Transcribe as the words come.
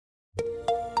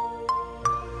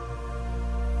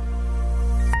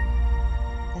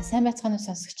Сайн байцгаана уу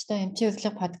сонсогчдоо эмчийн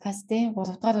урилга подкастын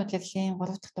 3 дугаар удаагийн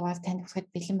 3 дахь дугаар танд хүрэхэд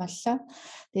бэлэн боллоо.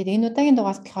 Тэгээд энэ удаагийн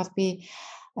дугаарт болохоор би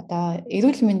одоо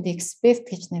эрүүл мэндийн эксперт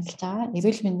гэж нэрлэж байгаа.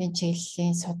 Эрүүл мэндийн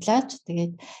чиглэлийн судлаач.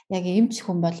 Тэгээд яг эмч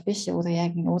хүн бол биш. Өөрөө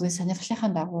яг өөрийн сонирхлынхаа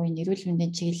дагуу энэ эрүүл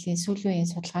мэндийн чиглэлийн сүүлийн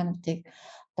судалгаануудыг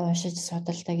одоо уншиж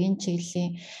судалдаг. Энэ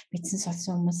чиглэлийн мэдсэн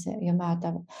сонссон хүмүүс юм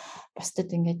одоо бусдад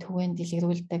ингээд түгээн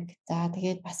дэлгэрүүлдэг. За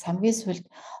тэгээд бас хамгийн сүүлд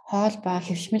хоол ба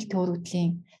хэвшмэл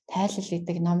төөрөгдлийн тайлал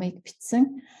гэдэг номыг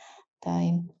бичсэн. Одоо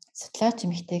ийм судлаач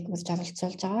эмэгтэйг урьж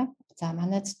оролцуулж байгаа. За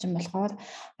манай чинь болохоор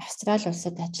Австрали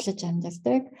улсад ажиллаж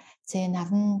амьдардаг Зэн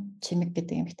Наран Чимэг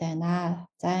гэдэг эмэгтэй байна.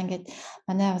 За ингээд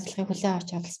манай урилгыг хүлээн авч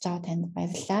оролцож байгаа танд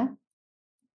баярлалаа.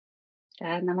 За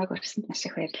намайг урьсанд маш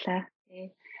их баярлалаа.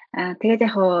 Тэгээд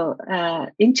яг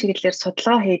энэ чиглэлээр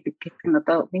судалгаа хийдэг гэдэг нь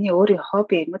одоо миний өөрийн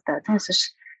хобби юм да.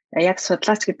 Түүнээс яг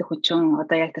судлаач гэдэг хүн чинь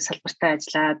одоо яг тэр салбартаа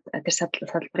ажиллаад тэр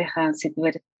салбарынхаа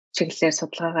сэдвээр чиглэлээр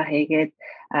судалгаагаа хийгээд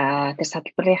тэр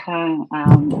салбарынхаа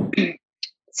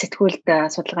сэтгүүлд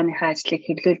судалгааныхаа ажлыг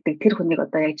хэвлүүлдэг тэр хүнийг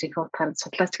одоо яг жинхэнэ утгаараа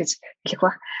судлаач гэж хэлэх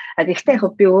баг. Гэхдээ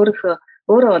яг би өөрөө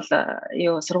бол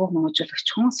сургууль хүмүүжүүлэгч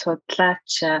хүн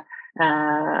судлаач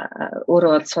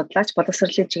өөрөө бол судлаач,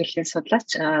 боловсролын чиглэлийн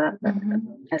судлаач.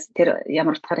 Тэр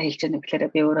ямар утгаараа хэлж байгаа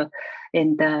гэхээр би өөрөө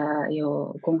энд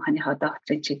гүн ханыхаа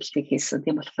докторийн чиглэлийг хийсэн.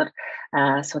 Тийм болохоор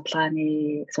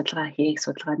судалгаа хийх,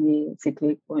 судалгааны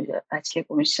сэдвийг ажлыг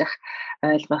унших,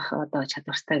 ойлгох одоо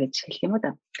чадвартай гэж хэлэх юм уу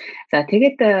да. За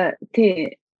тэгээд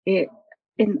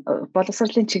энэ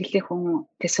боловсролын чиглэлийн хүн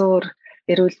төсөөр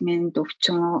эрүүл мэнд,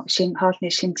 өвчин, хоолны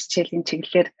шинж хичээлийн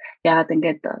чиглэлээр яагаад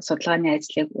ингээд судалгааны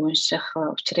ажлыг унших,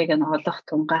 учрыг нь олох,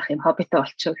 тунгаах юм хоббитой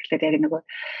болчихоо гэхлээр яг нөгөө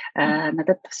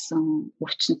надад туссан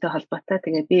өвчнөд холбоотой.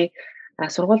 Тэгээ би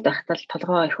сургуульд байхдаа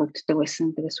толгоо их өвддөг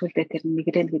байсан. Тэгээ сүүлдээ тэр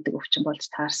мигрен гэдэг өвчин болж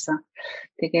таарсан.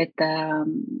 Тэгээд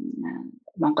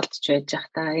Монголд ч байж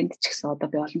байхдаа энд ч гэсэн одоо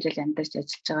би олон жил амьдарч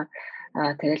ажиллаж байгаа.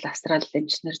 Тэгэл Австрали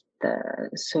эмчнэрд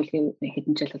сүүлийн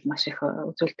хэдэн жил бол маш их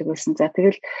үзүүлдэг байсан. За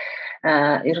тэгэл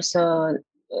ерөөсөө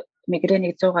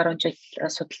мигренийг 100 гаруй жил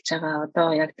судалж байгаа. Одоо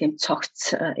яг тийм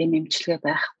цогц эмчилгээ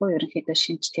байхгүй. Ерөнхийдөө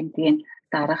шинж тэмдгийг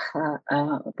дарах,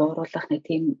 бууруулах нэг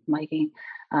тийм маягийн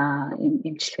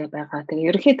эмчилгээ байгаа. Тэгээ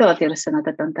ерөнхийдөө бол ерөөсөө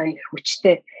надад дандаа их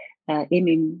хүчтэй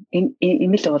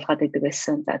эмэл уулгаад идэг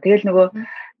байсан. За тэгэл нөгөө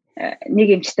нэг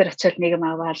эмчтэр очиад нэг юм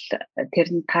аваад тэр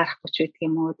нь таарахгүй ч байдаг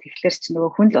юм уу. Тэгэхээр ч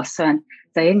нөгөө хүн л ус байна.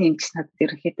 За энэ эмч надад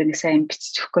ерөнхийдөө нэг сайн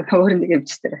эмчч өгөхгүй өөр нэг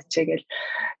эмчтэр очие гэл.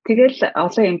 Тэгэл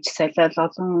олон эмч солиод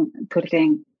олон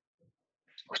төрлийн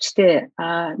хүчтэй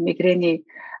мигрений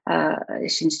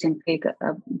шинж тэмдгийг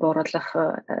бууруулах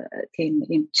тийм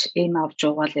эм авч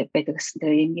уугаал байдаг гэсэн.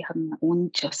 Тэгээ энийх нь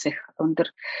үнж бас их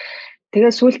өндөр.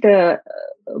 Тэгээ сүүлдээ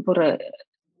бүр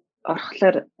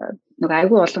орхолоор нөгөө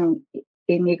айгүй олон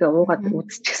энийг уугаад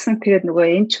үзчихсэн. Тэгээд нөгөө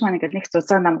эмч маань ингээд нэг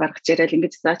зузаан нам гаргаж ирээл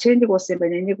ингэж за чи энийг уусан юм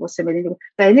байна, энийг уусан юм байна.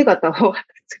 За энийг одоо уугаад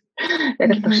үзэх. Яг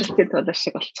л туршилтын тул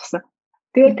шиг болчихсон.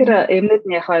 Тэгээд тэр эмнүүд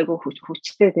нь яхаа айгүй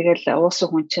хүчтэй. Тэгэл уусан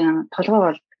хүн чинь толгой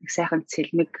бол нэг сайхан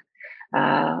цэлмэг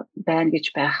байна гэж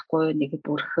байхгүй, нэг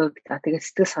бүрхэг. Тэгээд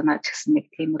сэтгэл санаа ч гэсэн нэг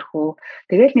тиймэрхүү.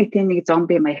 Тэгээд нэг тийм нэг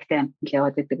зомби маягтай амьтан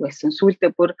яваад идэг байсан.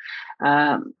 Сүүлдээ бүр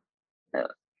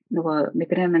нөгөө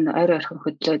мигрен нь ойр ойрхон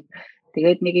хөдлөөд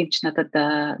тэгээд нэг эмч надад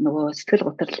нөгөө сэтгэл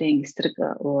гутралын эсрэг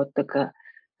уудаг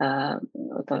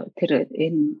одоо тэр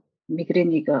энэ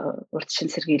мигренийг урд шин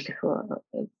сэргийлэх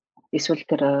эсвэл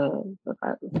тэр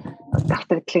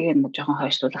давтагдлыг нь жоохон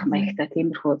хойшлуулах маягтай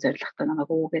тиймэрхүү зорилготой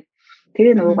намайг уугээд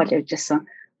тэрийг уугаал явж байсан.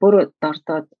 Бүр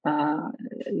дордоод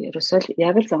ерөөсөө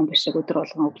яг л зам биш өдөр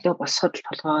болгон өглөө босоход л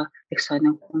толгой их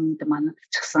сонин хүнд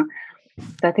манадчихсан.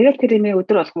 За тэгэл тэр имээ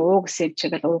өдөр болгон уу гэсэн юм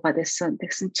чигээл уугаад байсан.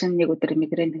 Тэгсэн чинь нэг өдөр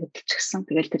мигрен хөдөлчихсэн.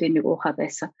 Тэгэл тэр имийг уухаа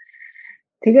байсан.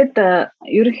 Тэгээд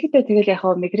ерөнхийдөө тэгэл яг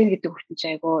мигрен гэдэг өвчин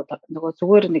чинь айгу нөгөө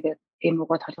зүгээр нэг юм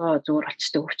уугаад толгой зүгээр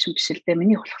болчтой өвчин биш л дээ.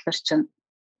 Миний болохоор чинь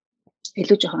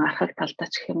илүү жоохон архаг талтай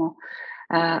ч гэх юм уу.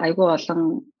 Айгу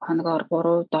олон хоногоор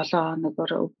 3-7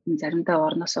 хоногоор заримдаа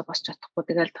орноосоо босч чадахгүй.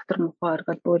 Тэгэл дотор мухаа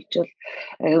оргол бөөлжүүл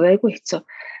айгу хэцүү.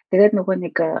 Тэгээд нөгөө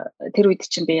нэг тэр үед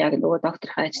чинь би яг нөгөө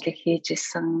докторхаа ажлыг хийж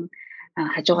исэн.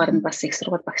 Хажуугаар нь бас их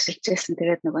сургууль багшилж байсан.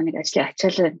 Тэгээд нөгөө нэг ажлын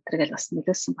ачаалал энтергээл бас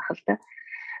нөлөөсөн бахал та.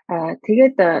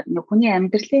 Тэгээд нөгөө хүний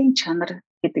амьдралын чанар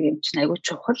гэдэг юм чинь айгу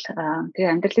чухал.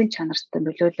 Тэгээд амьдралын чанарт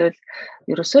нөлөөлөл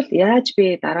ерөөсөө яаж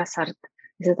би дараа сард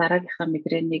дараагийнхаа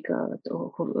мигренийг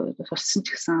туссан ч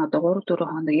гэсэн одоо 3-4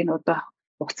 хоног энэ удаа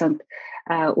хугацаанд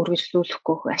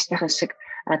үргэлжлүүлэхгүй аштайхан шиг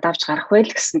давж гарах байл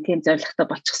гэсэн тийм зорилготой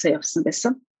болчихсон явсан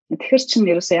байсан. Тэгэхээр чинь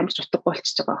ерөөсөө ямар ч утгагүй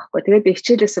болчихж байгаа байхгүй. Тэгээд би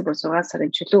хичээлээсээ бүр 6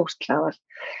 сарын чөлөө хүртэл аваад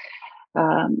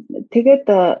тэгээд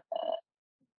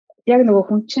яг нөгөө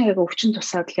хүн чинь яг өвчин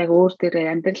тусаад л яг өөр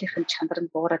дээрээ амьдралынхын чанар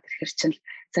нь буураад ирэхэр чинь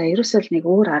за ерөөсөө нэг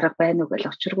өөр арга байна уу гэж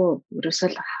очиргүй ерөөсөө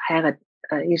хайгаад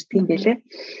ирдэм байлээ.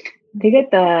 Тэгээд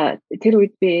тэр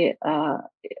үед би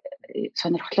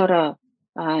сонирхлоороо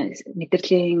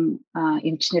мэдрэлийн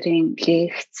эмчнэрийн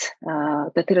лекц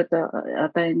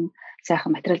одоо энэ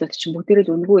сайхан материалууд чинь бүгдээрээ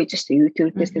л үнэгүй байж штэ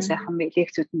YouTube дээр тэр сайхан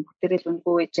лекцүүд нь бүгдээрээ л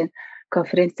үнэгүй байж гэн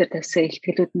конференцээр тавьсан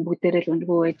ихтгэлүүд нь бүгдээрээ л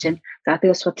үнэгүй байж гэн за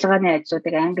тэгээд судалгааны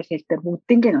ажлуудыг англи хэл дээр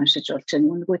бүгднийг нь уншиж болж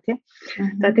байна үнэгүй тийм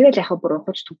за тэгээд яг бүр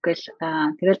ухаж түггээл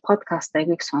тэгээд подкаст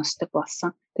аягийг сонсдог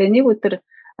болсон тэгээд нэг өдөр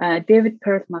David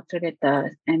Perlmutter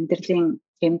гэдэг амьдралын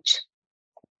эмч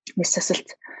мэсэлт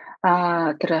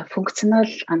тэр функционал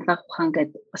ангаах ухаан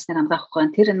гэдэг бас нэг ангаах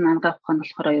ухаан тэр ангаах ухаан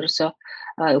болохоор ерөөсөө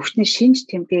өвчтний шинж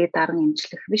тэмдэг даран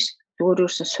эмчлэх биш зөвхөн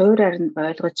ерөөсөө суураар нь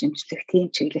ойлгож эмчлэх тийм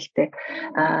чиглэлтэй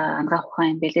ангаах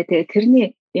ухаан юм байлээ. Тэгээ тэрний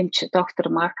эмч доктор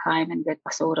Марк Хаймен гэдэг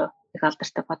бас өөрөө их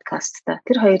алдартай подкасттай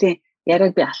тэр хоёрын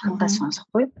яриаг би алхамдаа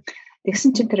сонсохгүй.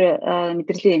 Тэгсэн чинь тэр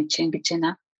мэдрэлийн эмч ингэж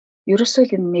байна.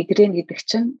 Ерөөсөө энэ мигрен гэдэг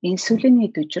чинь инсулины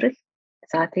дэвжрэл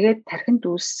за тэгээд тархинд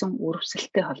үүссэн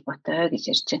өрөвсөлттэй холбоотой гэж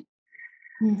ярьж байна.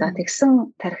 За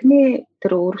тэгсэн тархины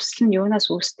тэр өрөвсөл нь юунаас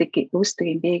үүсдэг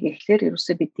юм бэ гэхлээр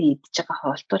ерөөсөө бидний идж байгаа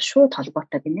хоолтой шууд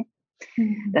холбоотой гинэ.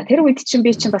 За тэр үед чинь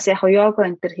би чинь бас яг йога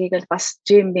энэ төр хийгээл бас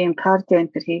жим кардио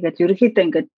энэ төр хийгээл ерөөхдөө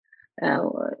ингээд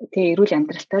тэг эрүүл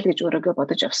амьдралтай л гэж өөрөөгөө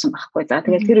бодож авсан байхгүй. За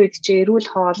тэгэл тэр үед чинь эрүүл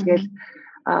хоол гээл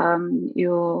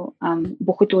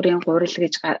бүхэл бүрийн гурил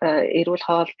гэж эрүүл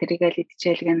хоол тэрийгээл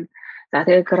идчихэлгэн за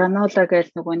тэгээ гранола гэж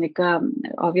нөгөө нэг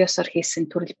овёсоор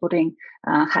хийсэн төрөл бүрийн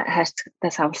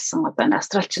хайрцагтаас авалсан одоо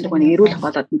австралч нөгөө нэг эрүүл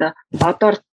хоолоодонд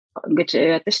одоор ингэж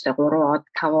яадаг шүү дээ 3 од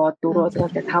 5 од 4 од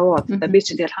гэдэг 5 од одоо би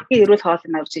чинь тэгэл хамгийн эрүүл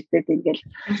хоолыг авч идээд ингээл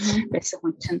байсан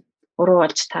хүн чинь уруу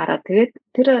болж таараа тэгээд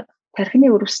тэр тархины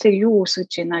өрөвслийг юу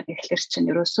үүсгэж байна гэхлээр чинь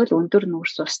ерөөсөө л өндөр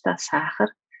нүүрс устай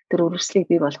сахар тэр өрөвслийг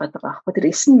бий болгоод байгаа байхгүй тэр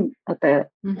эсн одоо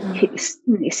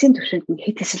эсийн төвшөнд нь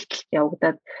хит эсэлтэлт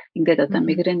явагдаад ингээд одоо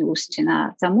мигрен үүсэж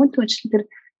байна. За мөн түнчлэн тэр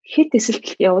хит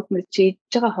эсэлтэлт явагдана чи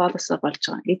идж байгаа хоолоосоо болж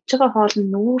байгаа. Идж байгаа хоол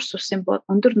нь нүүрс усын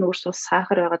өндөр нүүрс ус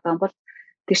сахар байгаа юм бол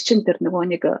тэр чин тэр нөгөө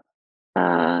нэг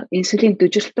инсулин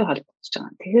дэвжрэлтэй холбогдож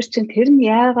байгаа. Тэгэхээр чин тэр нь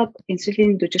яагаад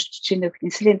инсулин дэвжирч чинь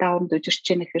инсулин даавар дэвжирч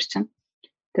чинь гэхэр чин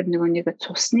тэр нөгөө нэг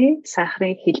цусны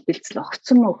сахарын хэлбэлцэл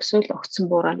огцон өксөл огцон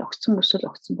буурал огцон өсөл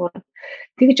огцон буурал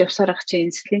тэгж явсаар ах чи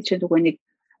инсулин чи нөгөө нэг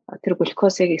тэр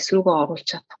глюкозыг эсрүүгөө оруулж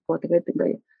чадахгүй тэгээд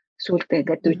ингээ сүүлдээ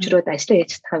ингээ дэвжрөөд ажиллаа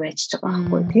хийж чадхаа байж байгаа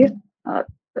байхгүй тэр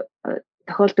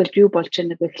тохиолдолд юу болж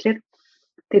байна гэхлээр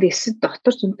тэр эсэд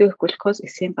дотор зөндөөх глюкоз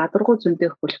эсийн гадаргуу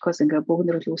зөндөөх глюкоз ингээ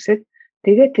бөөгнөрөл үүсээд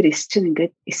тэгээд тэр эс чинь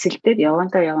ингээ эсэлдээд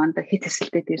явандаа хит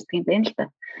эсэлдээд ирдэг юм байна л да.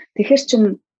 Тэгэхээр чин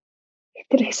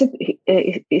тэр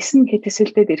эсн хит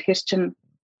эсэлдээд ирэхэр чинь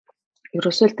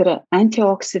ерөөсөө тэр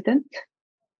антиоксидант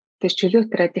тэр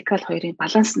чөлөөт радикал хоёрын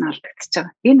баланс нь алдагдчихж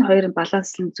байгаа. Энэ хоёрын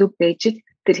баланс нь зөв байж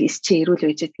тэр эс чинь эрүүл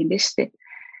байж байгаа юм байна шүү дээ.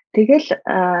 Тэгэл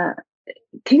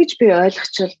тэгж би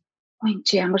ойлгочвол энэ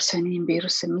чи ямар сони юм бэ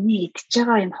ерөөсөө миний идж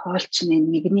байгаа энэ хоол чинь энэ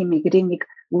мигренийг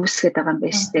үүсгээд байгаа юм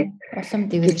байна шүү дээ. Улам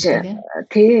дэвэрдэг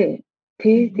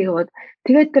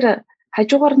тэгээд тэр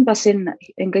хажуугаар нь бас энэ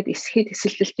ингээд эсхийд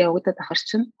эсэлдэлт явагдаад ахар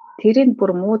чинь тэрийг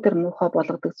бүр муудар муухай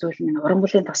болгодог зүйл нь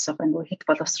уран-бүлийн тос байгаа нөгөө хит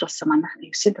боловсруулсан манайх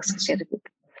 9-ийн тос гэж яриад.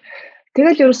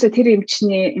 Тэгэл ерөөсөө тэр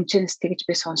эмчнээс тэгж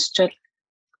би сонсчоод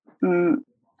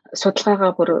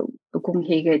судалгаагаа бүр гүн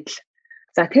хийгээд л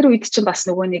за тэр үед чинь бас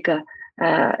нөгөө нэг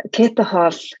кето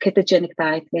хоол кетогеник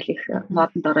дайет гэх их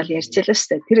модонд ороод ярьж байлаа шүү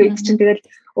дээ. Тэр үед чинь тэгэл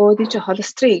өөдөө чи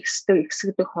холестерин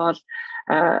ихсдэг хоол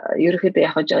ерөөхдөө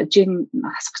яг жин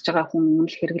хасгаж байгаа хүн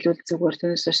л хэрэглүүл зүгээр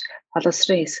түүнээс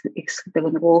холестерин ихсдэг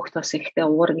нэг өөх тос ихтэй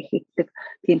уург ихдэг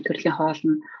тийм төрлийн хоол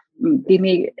нь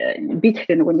дими би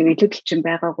тэгтээ нөгөө нэг илүүдэлчин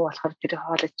байгаагүй болохоор тэр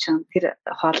хоол чинь тэр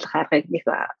хооллох аргыг нэг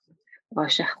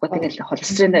оошихгүй тэгэл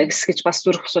холестерин ихсгэж бас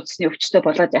зүрх судасны өвчтөй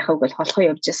болоод яхав гэж холхоо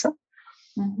явж байсан.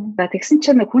 За тэгсэн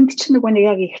чинь хүнд чинь нөгөө нэг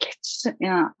яг эхлэгч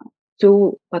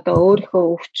зөв одоо өөрийнхөө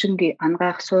өвчнгийн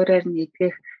ангаах суураар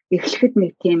нэгдэх эхлэхэд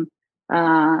нэг тийм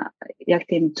яг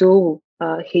тийм зөв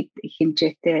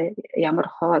хэмжээтэй ямар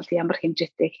хоол ямар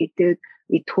хэмжээтэй хийдэг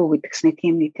идэх үү гэдгснээ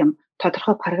тийм нэг тийм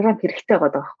тодорхой програм хэрэгтэй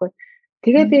байгаа байхгүй.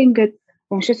 Тэгээ би ингээд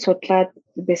уншиж судлаад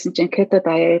байсан чинь кето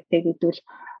дайет гэдвэл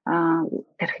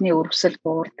тархины өрөвсөл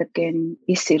буурдаг гэн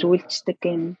эс эрүүлждэг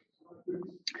гэн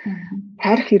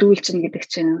тарих эрүүлжин гэдэг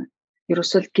чинь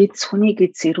ерөөсөө хүний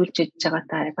гидс эрүүлж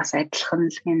байгаатай бас адилхан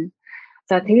л гэн.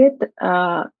 За тэгээд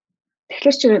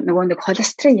тэгэхээр чи нөгөө нэг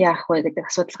холестерин яах вэ гэдэг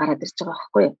асуудал гараад ирж байгаа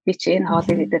байхгүй юу? Би чи энэ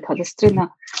хоолыг идээд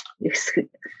холестерин ихсэх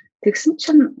тэгсэн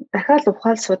чинь дахиад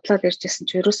ухаал судлаад иржсэн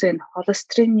чи ерөөсөө энэ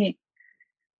холестерины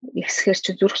ихсгээр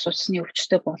чи зүрх судасны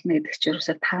өвчтөй болно гэдэг чинь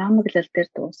ерөөсөө таамаглал дээр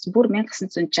дууссан. Бүр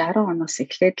 1960 оноос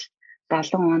эхлээд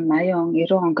 70 он, 80 он,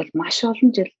 90 он гэл маш олон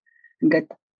жил ингээд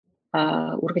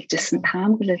үргэлжилсэн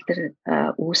таамаглал дээр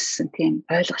үүссэн тийм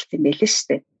ойлголт юм байл шүү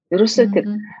дээ. Ерөөсөө тэр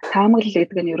таамаглал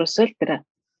гэдэг нь ерөөсөө тэр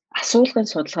асуулгын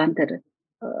судалгаан дээр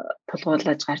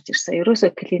тулгуурлаж гарч ирсэн.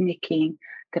 Ерөөсөө клиникийн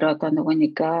тэр одоо нөгөө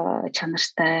нэг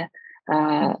чанартай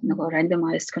нөгөө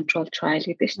randomized control trial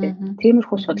гэдэг шүү дээ.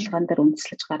 Тиймэрхүү судалгаан дээр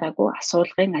үндэслэж гараагүй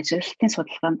асуулгын ажиглалтын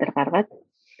судалгаан дээр гаргаад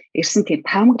ирсэн тийм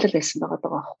таамаглал байсан байгаа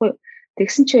байхгүй юу?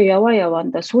 Тэгсэн чи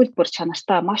яваанда сүүлд бүр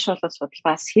чанартай маш олон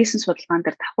судалгаас хийсэн судалгаан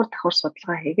дээр давхар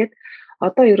судалгаа хийгээд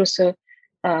одоо ерөөсөө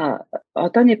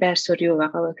одооний байр суурь юу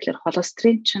байгаа вэ гэхээр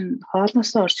холестерин чинь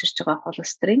хоолноосоо орж ирж байгаа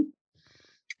холестерин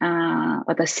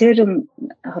одоо серум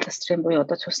холестерин буюу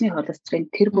одоо цусны холестерин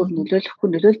тэр бүр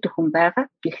нөлөөлөх хүн байгаа.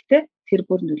 Гэхдээ тэр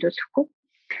бүр нөлөөлөхгүй.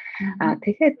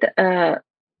 Тэгэхээр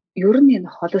ер нь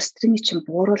энэ холестерины чинь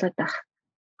бууруулаад ах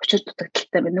учир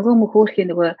дутагдaltaй байна. Нөгөө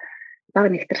хөөрхийн нөгөө бага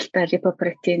нэгтрэлтэй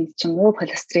липопротеин чинь муу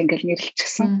холестерин гэж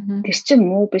нэрлэлчихсэн. Тэр чинь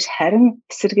муу биш харин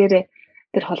эсэргээрээ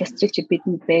тэр холестерин чи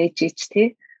бидэнд байж ич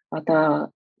тий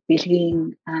одоо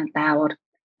бэлгийн даавар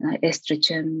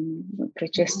эстрожен,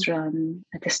 прогестерон,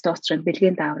 тестостерон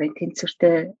бэлгийн дааврын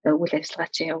тэнцвэртэй үйл ажиллагаа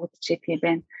чи явагдаж байгаа юм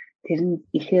байна. Тэр нь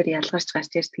ихээр ялгарч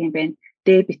гарч ирдэг юм байна.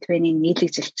 Д витамины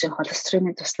нийлэгжилт чинь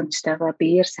холестерины тусламжтайгаар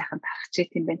биеэр сайхан тархаж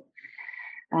ирдэг юм байна.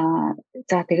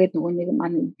 За тэгээд нөгөө нэг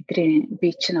маань бидний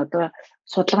бие чинь одоо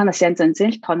судалгаанаас янз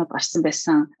янзын тоонууд гарсан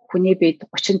байсан. Хүний биед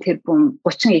 30 тэрбум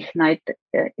 30 их найд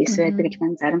эс байдаг гэх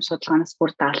зарим судалгаанаас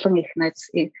бүр 70 их найд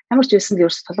ямар ч байсан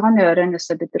ерөөс толгойн оройноос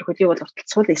бид нар хөлийг бол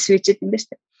урталцуул эсвэж юм байна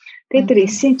шүү дээ. Тэгээд тэр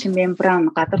эсийн чинь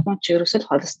мембран гадаргуун чинь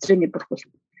ерөөсөө холестерины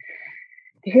бүрхүүл.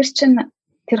 Тэгэхээр чин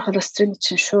тэр холестерин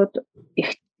чинь шууд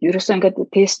их ерөөсөө ингээд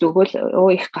тест өгөөл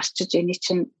их гарчиж эний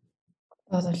чинь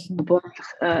бууруулах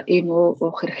ийм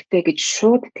уух хэрэгтэй гэж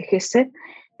шууд тэхээсээ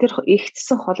тэр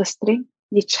ихтсэн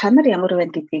холестерины чанар ямар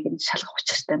байна гэдгийг нь шалгах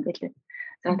учиртай юм билээ.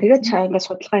 За тэгээд чаа ингээд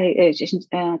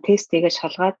судалгаа тест хийгээд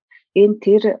шалгаад энэ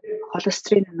тэр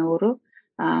холестерин нь өөрөө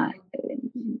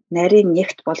нарийн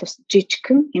нэгт боловс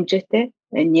жижигхэн хэмжээтэй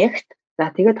нэгт.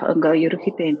 За тэгээд ингээд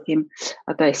ерөнхийдөө энэ тийм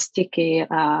одоо стики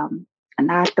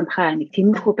наалдамхаа нэг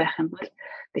тиймэрхүү байх юм бол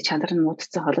тэг чанар нь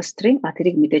муудсан холестерин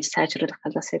тэрийг мэдээж сайжруулах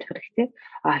талаас ярих хэрэгтэй.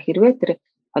 Хэрвээ тэр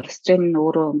холестерин нь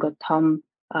өөрөө ингээд том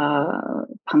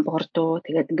памбордуу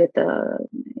тэгээд ингээд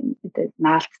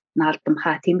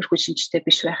наалдамхаа тиймэрхүү шинжтэй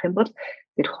биш байх юм бол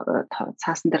тэр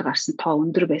цаасан дээр гарсан тоо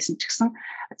өндөр байсан ч гэсэн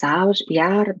заавал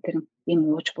яар тэр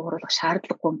ийм ууж бууруулах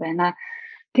шаардлагагүй юм байна.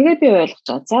 Тэгээд би ойлгож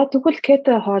байгаа. За тэгвэл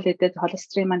кето хоол идээд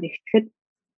холестерин маань ихтгэхэд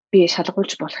би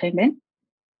шалгуулж болох юм байна.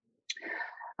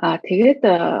 Тэгээд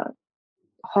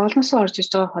хоолноос орж иж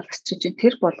байгаа холестерин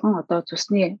тэр болгон одоо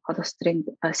цусны холестерин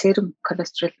серум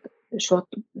холестерол шууд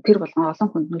тэр болгон олон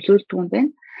хүнд нөлөөлдөг юм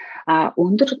байна.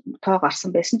 Өндөр тоо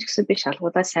гарсан байсан ч гэсэн би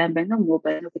шалгуулаа сайн байна уу муу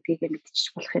байна уу гэдгийг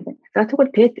мэдчих болох юм байна. За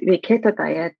тэгвэл кето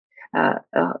даяад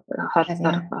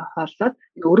хооллоод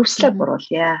өрөвслөө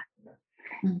буруулъя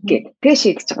гэд тэг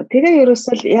шийдэж байгаа. Тэгээ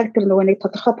ерөөсөл яг тэр нөгөө нэг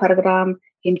тодорхой програм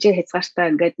хэмжээ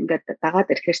хязгаартай ингээд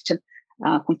дагаад ирэхэр чинь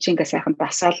хүн чинь ингээ сайхан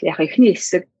дасаал яг ихний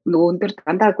хэсэг нөгөө өндөр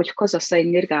дандаа глюкозоос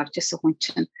энерги авч ирсэн хүн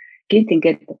чинь гинт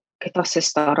ингээд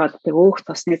кетосист ороод тэг өөх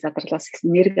тосны задралаас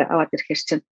энерги аваад ирэхэр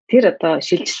чинь тэр одоо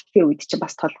шилжилтийн үед чинь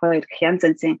бас толгой ирэх янз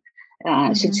янзын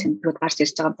шинжилгээнүүд гарч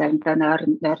ирж байгаа заримдаа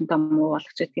нойрондоо муу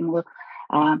болгож байгаа юм уу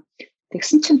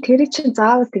тэгсэн чинь тэр чинь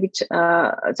заавал тэгж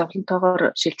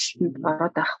зовлонтойгоор шилжилтэнд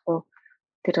ороод байхгүй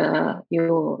тэр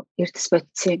эрдэс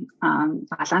бодисын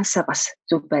балансаа бас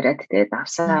зөв бариад те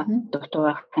давсаа дутуу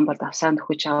байх юм бол давсаа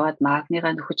нөхөж аваад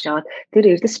магнигаа нөхөж аваад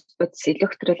тэр эрдэс бодис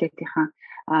электролитийн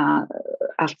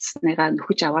алдсныгаа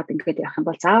нөхөж аваад ингээд явах юм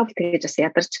бол заавал тэгэж бас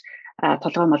ядарч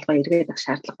толгой молгоо эргээд авах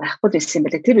шаардлага байхгүй байсан юм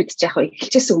байна. Тэр үед ч яг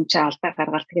эхэлчихсэн хүн чинь алдаа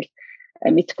гаргаад тэгэл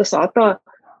мэдчихсэн одоо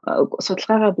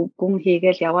судалгаагаа бүм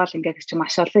хийгээл яваал ингээд чи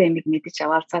маш олон юмыг мэдэж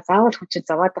аваад заавал хүн чинь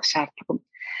зовоод авах шаардлага.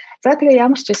 За тэгээ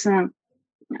ямар ч байсан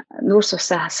нүүрс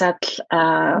усаа хасаад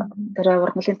тэр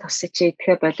ургамлын тосыг чи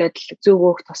идэхэ болоод зөв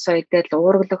өөх тосоо идэл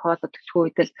уургалаг хоолой төлхөө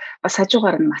идэл бас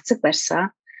хажуугаар нь мацаг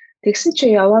барьсан. Тэгсэн чи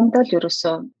явандаа л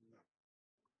ерөөсөө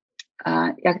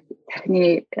яг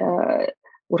тархины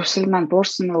өрөвсөл маань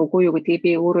буурсан үгүй юу гэдгийг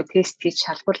би өөрөө тест хийж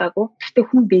шалгуулаагүй. Гэхдээ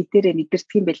хүн бие дээрээ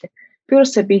мэдэрдэг юм байлээ. Би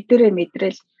өөрөөсөө бие дээрээ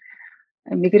мэдрэл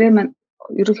мигрэн маань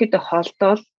ерөнхийдөө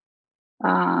хоолдоол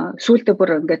сүүлдээ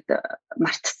бүр ингээд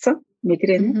мартцсан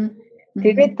мигрэн.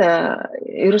 Тэгээд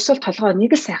ерөөсөө толгой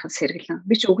нэг л сайхан сэргэлэн.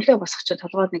 Би ч өглөө босох чинь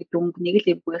толгой нэг дүнг нэг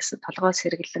л ивгээс толгой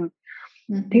сэргэлэн.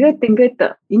 Тэгээд ингээд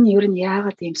энэ ер нь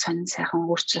яагаад ийм сонин сайхан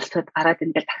өөрчлөлтөд гараад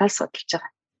ингээд дахиад судалж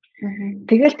байгаа.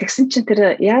 Тэгэл тэгсэн чинь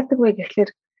тэр яадаг вэ гэхэлэр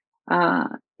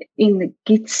энэ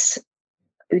гиз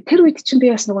тэр үед чинь би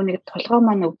бас нөгөө нэг толгой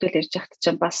маань өвдөл ярьж байхад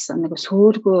чинь бас нэг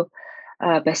сөөргөө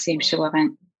байсан юм шиг байгаа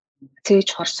юм. Цээж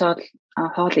хорсоод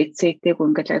хоол эзээдэг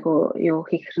ингээл айгу юу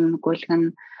хийхрэн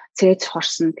гүйлгэн цээж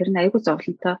хорсон тэр нь айгу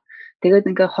зовлонтой. Тэгээд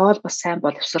ингээ хоол бас сайн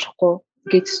боловсрохгүй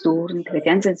гиз дүүрэн тэгээд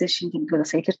янз янзын шин тэмдгүүд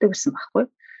бас илэрдэг байсан байхгүй.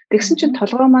 Тэгсэн чинь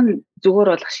толгой маань зүгээр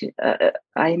болох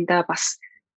аянда бас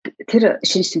тэр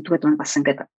шинж тэмдгүүд маань бас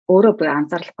ингээд өөрөө бүр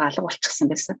анзааралгүй алга болчихсон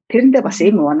байсан. Тэрэндээ бас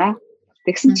юм уунаа.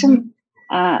 Тэгсэн чинь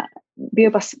би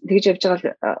бас тэгж явж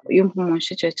байгаа юм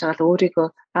уншиж байж байгаа л өөрийгөө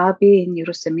би энэ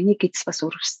юусэн миний гиз бас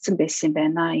өрөвссөн байсан юм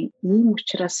байна. Ийм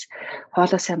учраас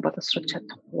хоолоо сайн боловсруулж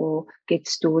чадахгүй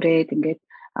гиз дүүрээд ингээд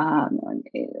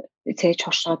цээж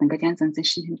хоршоод ингээд янз янзын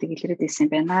шин тэмдэг илэрээд байсан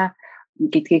юм байна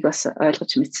гэдгийг бас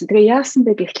ойлгож мэдсэн. Тэгээ яасан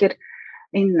бэ гэхэлэр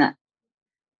энэ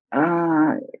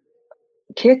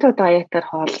кето диетаар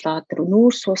хооллоо тэр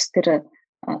нүүрс ус тэр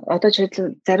одоо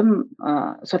жишээл зарим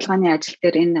судалгааны ажил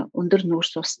дээр энэ өндөр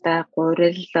нүүрс устай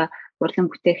гурил урлан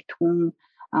бүтээгдэхүүн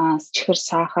чихэр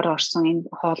сахар орсон энэ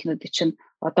хоолнуудыг чинь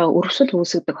одоо өрөвсөл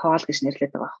үүсгдэг хоол гэж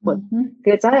нэрлэдэг байгаа байхгүй.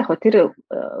 Тэгээ за яг тэр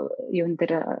юун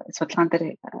дээр судалгаан дээр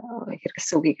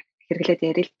хэрэгэлсэн үгийг хэрэглээд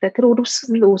ярил л да. Тэр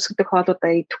өрөвсөл үүсгдэг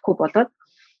хоолуудаа идэхгүй болоод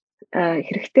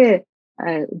хэрэгтэй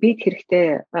бид хэрэгтэй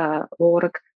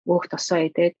уураг өөх тосоо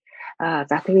идээд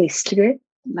за тэгээ эслэгээ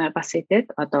бас идээд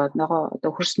одоо ногоо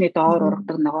одоо хөрсний доор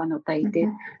ургадаг ногоонуудаа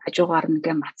идээд хажуугаар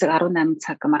нэгэ мацаг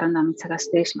 18 цагаас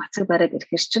дээш мацаг бариад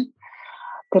ирэхэр чинь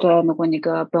тэр нөгөө нэг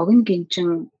богино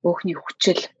гинжин өөхний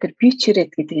хүчил тэр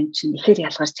бичрэд гэдэг юм чинь ихээр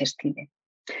ялгарч ирдэг юм байна.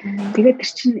 Тэгээд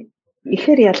тэр чинь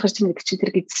ихээр ялгарч ирнэ гэдэг чинь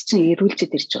тэр гидс чинь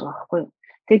ирүүлжээд ирж байгаа байхгүй юу.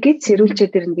 Тэгээд гидс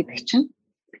ирүүлжээд ирнэ гэдэг чинь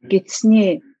гидсний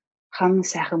хан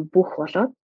сайхан бүх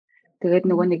болоод тэгээд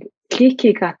нөгөө нэг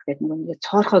клики гат гэдэг нэг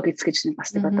цоорхоо гиз гэж нэг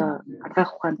бас нэг одоо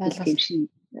аргаах ухаанд юм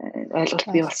шиг ойлголт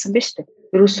бий болсон байна шүү дээ.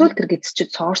 Ерөөсөө тэр гиз чи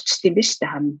цоорчт юм байна шүү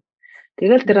дээ хам.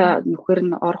 Тэгэл тэр нөхөр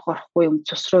нь орохгүй юм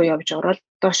цус руу явж ороод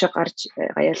доошо гарч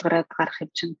ялгараад гарах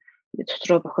юм чинь цус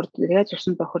руу бохирд. Тэгээд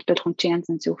цуснд бохирдол хүн чинь янз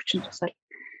янзын өвчин тусаал.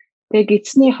 Тэгээд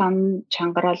гизний хан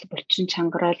чангараал, булчин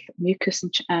чангараал, микс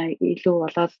нь илүү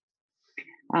болоод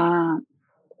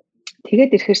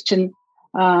тэгээд ирэхэр чинь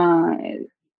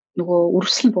нөгөө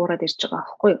үрсэл буураад ирж байгаа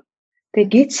байхгүй юу.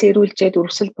 Тэгээ гиз сэрүүлжээд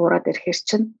үрсэл буураад ирэхэр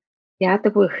чинь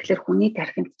яадаг вэ гэхэлэр хүний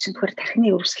тархинд чинь тэр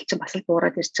тархины үрсэл чинь бас л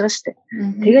буураад ирж байгаа шүү дээ.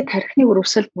 Тэгээд тархины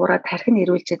үрсэл буураад тархин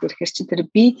ирүүлжээд ирэхэр чинь тэр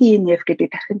BDNF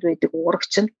гэдэг тархинд байдаг уураг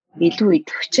чинь илүү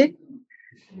идэвхжээ.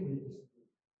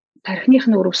 Тархиных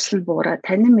нь үрсэл буураад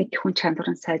танин мэдэх хүн чанар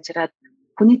нь сайжраад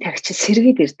хүний тархич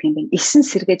сэргээд ирдэг юм байна. Эсэн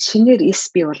сэргээд шинээр эс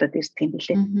бий болоод ирдэг юм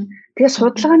билээ. Тэгээ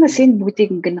судалгаанаас энэ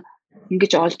бүгдийг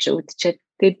ингэж олж үдчихэд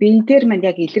тэгээ биендээр мань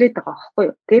яг илрээд байгаа байхгүй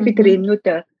юу. Тэгээ би тэр юмнууд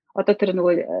одоо тэр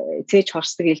нөгөө цээж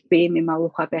хорсдог элбэ юм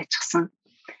уухай байчихсан.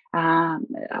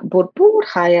 Бүр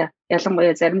хаяа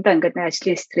ялангуяа заримдаа ингээд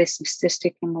ажлын стресс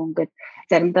юм уу ингээд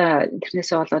заримдаа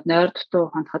тэрнээсээ болоод нойр дутуу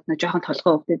хоноход нэг жоохон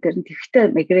толгой өвдөд тэр нь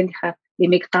тэгхтээ мигренийхаа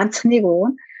имийг ганцхныг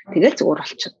уун тэгэл зүгээр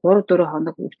болчих. 3-4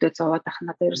 хоног өвдөө зовоод ах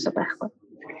надад ерөөсөө байхгүй.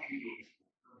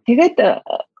 Тэгээд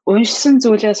уншсан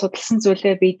зүйлээ судалсан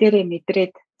зүйлээ би дээрээ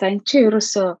мэдрээд за эн чинь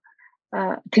ерөөсөө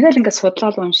тэгэл ингээд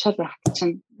судалгаал уншаад байхад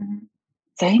чинь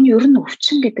за энэ ер нь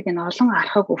өвчин гэдэг энэ олон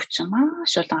архаг өвчин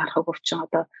маш олон архаг өвчин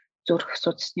одоо зүрх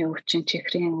судасны өвчин,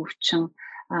 чихрийн өвчин,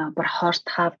 бүр хорт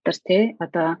хавдар тий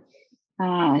одоо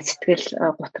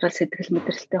сэтгэл гутрал сэтгэл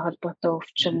мэдрэлтэй холбоотой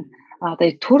өвчин одоо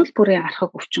төрөл бүрийн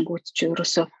архаг өвчнгүүд чи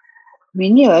ерөөсөө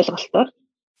миний ойлголтоор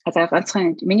за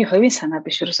ганцхан миний хувийн санаа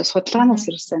биш ерөөсөө судалгаанаас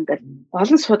ирсэн ингээд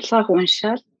олон судалгааг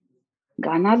уншаад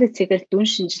ингээд анализ хийгээл дүн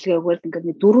шинжилгээ өгөөл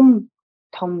ингээд 4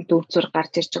 том дүрзүр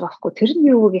гарч ирж байгаа байхгүй тэр нь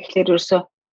юу вэ гэхлээр ерөөсөө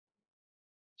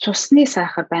цусны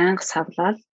сахар байнга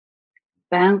савлаад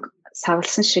байнга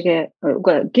савлсан шигээ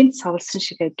гинт савлсан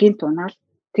шигээ гинт унаал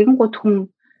тэгэн гут хүн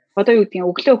одоо юу гэдгийг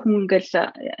өглөө хүн ингээл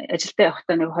ажилдаа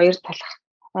явахдаа нэг 2 талах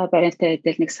баримттай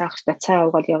идэл нэг сахартай цай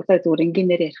уугаад явлаа зүгээр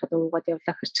энгийнээр ярихад уугаад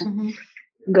явлаа хэр чинь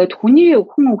ингээд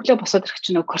хүн өглөө босоод ирэх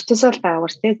чинь кортизол даавар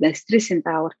тий стрессийн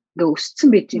даавар ингээд өссөн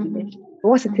байж юм байна.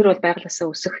 Угаасаа тэр бол байглаасаа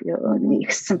өсөх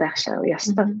ихссэн байх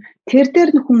ёстой. Тэр дээр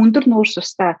нь хүн өндөр нүүрс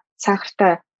устай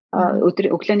сахартай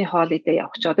өглөөний хоол идэ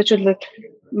явах ч одоо ч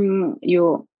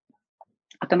юу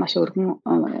одоо маш өргөн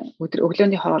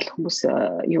өглөөний хоол хүмүүс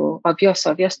юу обвиос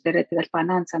дээр тэгэл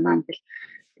банан цанан гэл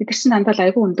тэр чинь дандаа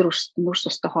айгүй өндөр нүүрс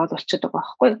устай хоол болчиход байгаа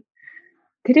байхгүй.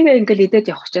 Тэрийг ингээл идээд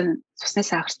явах чинь цусны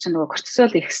сахар чинь нөгөө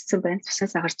кортизол ихссэн байна. Цусны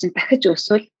сахар чинь дахиж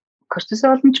өсвөл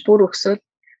кортизол нь ч бүр өсвөл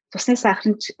цусны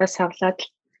сахар нь савлаад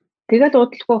Тэгээд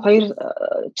удалгүй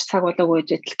 2 цаг болоогүй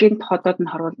эдлэгийн ходоод нь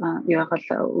яваал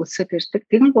өсөд ирдэг.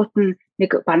 Тэгэн гут нь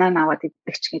нэг банан аваад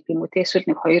иддэг ч гэдэг юм уу. Эсвэл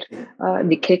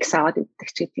нэг кекс аваад иддэг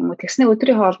ч гэдэг юм уу. Тэгснэ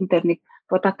өдрийн хоолн дээр нэг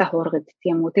будаатай хуурга иддэг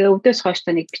юм уу. Тэгээ өдөөс хойш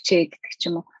та нэг бичээ иддэг ч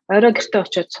юм уу. Орой гэртээ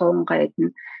очиод цуунгаа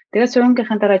идэнэ. Тэгээ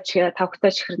цуунгийнхаа дараа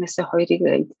тавхтай чихрнээсээ 2-ыг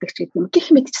иддэг ч гэдэг юм. Гэх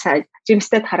мэт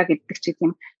жимстэй хараг иддэг ч гэдэг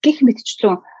юм. Гэх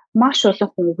мэтчлэн маш олон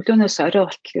хүн өглөөнөөс орой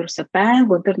болтол ерөөсө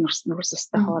байнга өндөр нүрс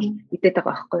устай хоол идээд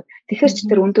байгаа байхгүй. Тэгэхээр ч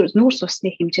тэр өндөр нүрс усны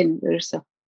хэмжээ нь ерөөсө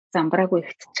замбраагүй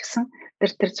ихтчихсэн.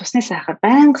 Тэр цусны сахар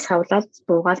байнга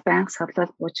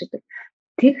савлаад бууж идэг.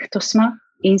 Тэгэх тусмаа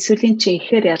инсулин чи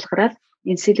ихээр ялгараад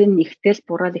инсулин ихтэл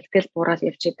бураал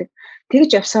явж идэг.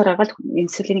 Тэгж явсаар байгаа л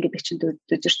инсулин гэдэг чинь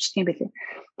дөжөрчдөг юм билээ.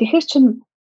 Тэгэхээр чин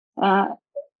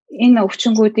энэ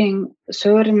өвчнгүүдийн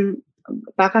суурин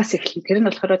багаас эхлэн тэр нь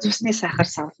болохоор цусны сахар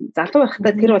савлна. Залуу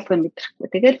байхдаа тэр болгоо мэдрэхгүй.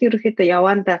 Тэгэл ерөөхдөө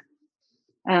яваанда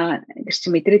тэр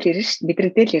чинь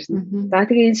мэдрэгдэл ирнэ. За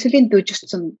тэгээ инсулин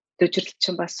дөжөрлөл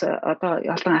чинь бас одоо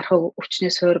олон архаг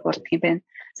өвчнээ суур болдго юм байна.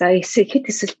 За хит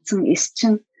эсэлцэн эс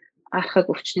чин архаг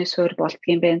өвчнээ суур болдго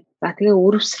юм байна. За тэгээ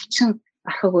өрөвсөл чин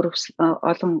архаг өрөвсөл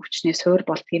олон өвчнээ суур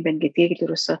болдго юм байна гэдгийг л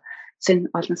ерөөсөө зэн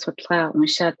олон судалгаа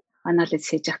уншаад анализ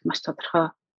хийж яхад маш тодорхой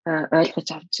ойлгож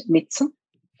авч мэдсэн.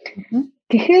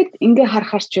 Тэгэхээр ингээ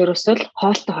харахаар ч ерөөсөө л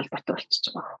хоолтой холбоотой болчихж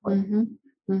байгаа байхгүй.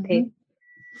 Тэг.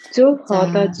 Зөв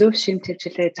хоолой, зөв шимт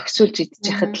хэмжээлээ зохицуулж идэж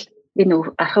яхад л энэ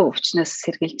архаг өвчнөөс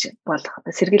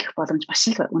сэргийлэх боломж маш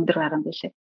их өндөр байгаа юм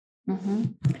билээ.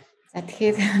 За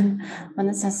тэгэхээр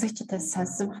манай сонсогчдоос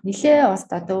сонсон нэлээ бас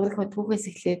одоо өөрийнхөө түүхээс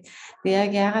эхлээд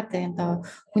яг яагаад энэ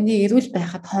хүний эрүүл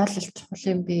байхад хооллолт чухал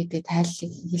юм бэ гэдэг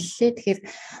тайллыг хэллээ. Тэгэхээр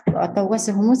одоо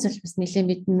угаасаа хүмүүс л бас нэлээ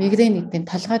мигрен гэдэг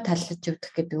толгой таллаж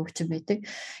өгдөх гэдэг өвчин байдаг.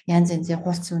 Янз янзын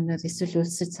хурц өнөр эсвэл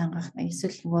өлсөж сангах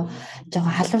эсвэл нөгөө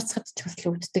жоохон халууцахад ч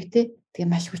хүртэл өвддөг тий. Тэгээ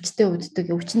маш хүчтэй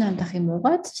өвддөг. Өвчин хандах юм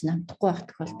уугаад ч намдахгүй байх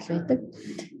тохиолдол байдаг.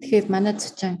 Тэгэхээр манай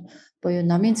зочин буюу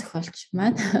номын зохиолч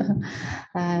маань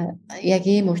яг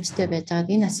ийм өвчтэй байж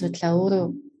байгаад энэ асуудлаа өөрөө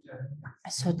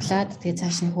судлаад тэгээ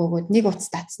цааш нь хөөгөөд нэг утас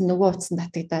татсан нөгөө утас нь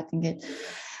татагдаад ингээд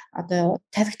одоо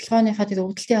тархитлагооныхаа тэр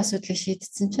өвдөлтийн асуудлыг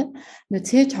шийдсэн чинь нөө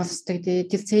цээж холсдог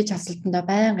тэр цээж холсолтондоо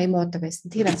байнга юм уудаг байсан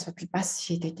тэр асуудал бас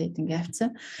шийдэгдээд ингээд явцсан.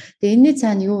 Тэгээ энэний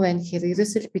цаана юу байна гэхээр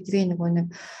ерөөсөл бидний нөгөө нэг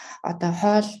одоо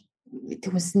хоол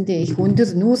төгсөндөө их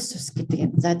өндөр нүүрс ус гэдэг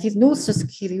юм. За тэр нүүрс ус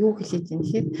гэхээр юу хэлээд юм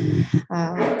гэхээр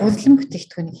гурилан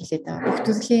бүтээгдэхүүнийг хэлээд байгаа. Бүх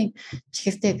төрлийн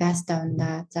чихэртэй газтай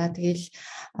ундаа. За тэгэл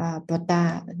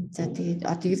будаа. За тэгээд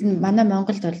одоо ер нь манай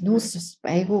Монголд бол нүүрс ус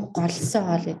айгүй голсон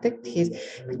хоол байдаг. Тэгэхээр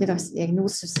бид нэр бас яг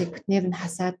нүүрс усыг бүтнээр нь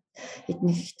хасаад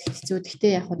эднийх хэцүү.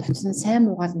 Гэхдээ яг дотор нь сайн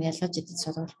муугаар нь ялгаж идэж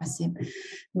сурвал бас юм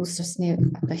нүүрс усны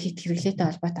одоо хит хэрэглээтэй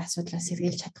холбоотой асуудлаас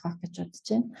сэргийлж чадах байх гэж бодож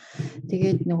байна.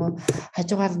 Тэгээд нөгөө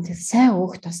хажуугаар нь сайн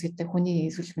өөх тос гэдэг хүний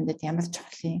эрүүл мэндэд ямар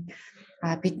чухал юм.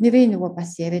 Бидний нөгөө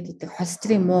бас яриад идэг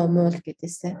холестерин муул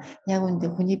гэдээсээ яг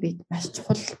үүндээ хүний биед маш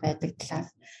чухал байдаг талаар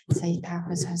сая та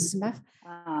бүхэн сонссон баг.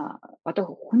 Одоо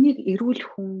хүнийг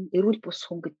эрүүл бус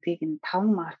хүн гэдгийг нь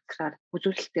 5 маркераар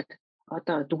үзүүлэлтээр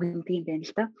одоо дүгнэдэг юм байна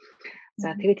л да.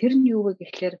 За тэгээд тэр нь юу вэ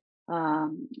гэхлээр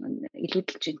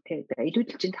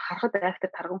илүүдэлжинтэй харахад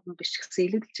айхтар тарган хүн биш гэсэн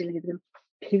илүүдэлжин гэдэг нь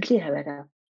хэвлийн хаваараа.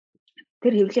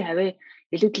 Тэр хэвлийн хаваа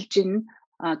илүүдэлжин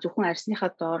зөвхөн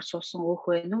арсныхаа доор суусан өөх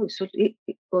вэ нү эсвэл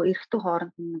эрэгтэй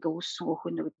хооронд ингээ үүссэн өөх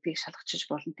вэ гэдгийг шалгачиж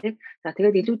болно тийм. За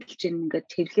тэгээд илүүдэлжин ингээ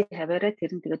хэвлийн хаваараа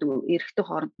тэр нь тэгээд эрэгтэй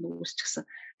хооронд нь үүсчихсэн.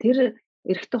 Тэр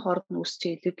эрэгтэй хооронд нь үүсч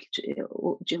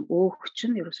илүүдэлжин өөх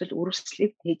чинь ерөөсөл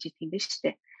өрөвслийг хийж идэг юм байна шүү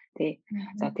дээ. Тий.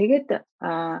 За тэгээд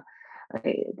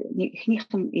эхнийх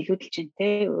нь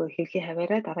илүүдэлжинтэй хэвлийн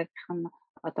хаваараа дараагийнх нь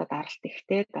одоо даралт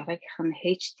ихтэй дараагийнх нь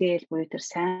HDL буюу тэр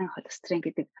сайн холестерин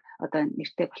гэдэг одоо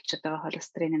нэртэй болчиход байгаа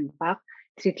холестерин нь бага,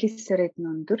 триглицерид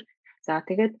нь өндөр. За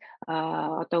тэгээд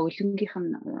одоо өлөнгийнх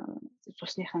нь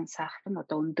цусныхын сахар нь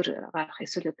одоо өндөр гарах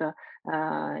эсвэл одоо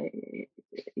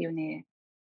юуны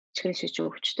чихрийн шижин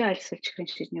өвчтэй альсэл чихрийн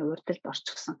шижний урдалд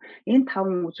орчихсон. Энэ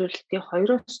 5 үзүүлэлтийн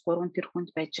 2-3 тэр хүнд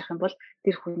байж их юм бол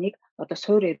тэр хүнийг одоо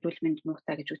суур эрүүл мэнд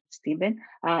муутай гэж үздэг юм байна.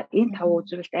 Энэ 5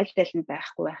 үзүүлэлт аль аль нь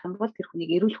байхгүй байх юм бол тэр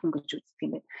хүнийг эрүүл хүн гэж үздэг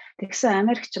юм байна. Тэгсэн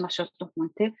Америкч маш олон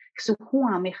хүнтэй гэсэн хүн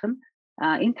амынх нь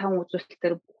энэ 5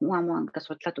 үзүүлэлтээр хүн ам ангаас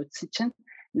судлаад үзсэн чинь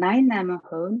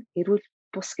 88% нь эрүүл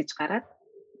бус гэж гараад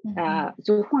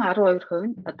зөвхөн 12%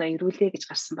 нь одоо ирүүлээ гэж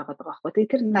гарсан байгаа байхгүй.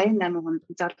 Тэгээ тэр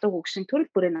 88% залуу хөгшин төрөл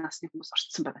бүрийн насны хүмүүс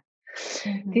орцсон байгаа.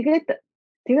 Тэгээд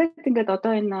Тэгээд ингээд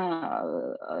одоо энэ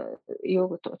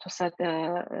юу тусаад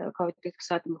ковидыг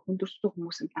тусаад хүндэрсэн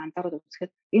хүмүүсэнд анзаараад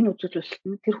үзэхэд энэ үзүүлэлт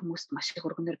нь тэр хүмүүст маш их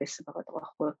өргөнөр байсан байгаа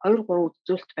байхгүй. 2-3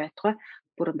 үзүүлэлт байтугай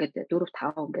бүр ингээд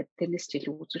 4-5 ингээд тэрнээс ч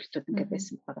илүү үзүүлэлтүүд ингээд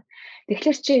байсан байгаа.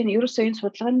 Тэгэхээр чи энэ ерөөсөө энэ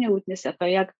судалгааны үүднээс одоо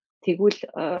яг тэгвэл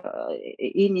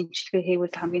энэ имчилгээ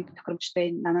хийвэл хамгийн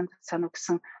тохиромжтой нананд санаа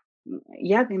гэсэн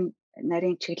яг энэ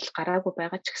нарийн чиглэл гараагүй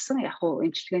байгаа ч гэсэн яг хуу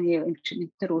имчилгээний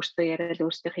эмчнэр өөртөө яриад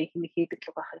өөртөө хийх юм хийдэг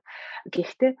л байх.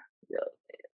 Гэхдээ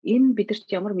энэ бидэрт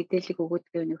ямар мэдээлэл өгöd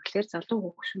гэв нь гэхээр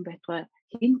залуу хөгшин байтугай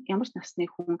энэ ямар ч насны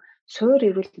хүн суур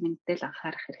эрүүл мэндэд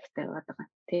анхаарах хэрэгтэй байгаа.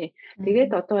 Тий.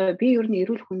 Тэгээд одоо би ер нь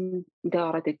эрүүл хүндээ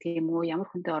ороод идэх юм уу? Ямар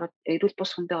хүндээ ороод эрүүл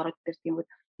бус хүндээ ороод идэх юм бол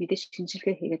мэдээж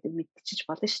шинжилгээ хийгээд мэдчихэж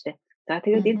болно шүү дээ. За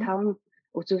тэгээд энэ 5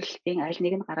 үзүүлэлтийн аль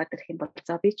нэг нь гараад ирэх юм бол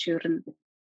за би ч ер нь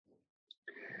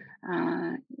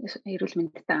эрүүл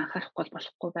мэндэд анхаарахгүй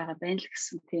болохгүй байгаа байна л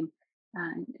гэсэн тийм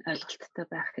ойлголттой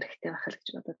байх хэрэгтэй байх л гэж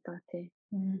бодод байгаа тий.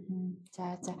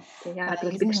 За. Яг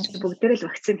л бид ч бүгдээрээ л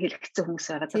вакцин хийлгэсэн хүмүүс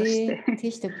байгаа даа шүү дээ.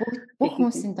 Тийм шүү дээ. Бүх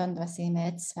хүмүүсийн донд бас ийм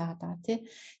айдас байгаа даа тий.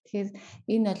 Тэгэхээр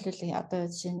энэ бол одоо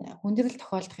жишээ нь хүндрэл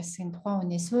тохиолдох хэсгийн тухайн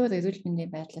хүний суур эрүүл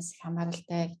мэндийн байдлаас их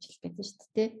хамааралтай гэж хэлдэг дээ шүү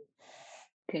дээ тий.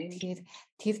 Тэгэхээр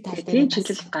тэр тал дээр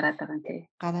чиглэл гараад байгаа юм тий.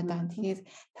 Гараад байгаа. Тэгэхээр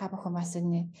та бүхэн бас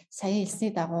энэ сая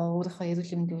хэлсний дагуу өөрийнхөө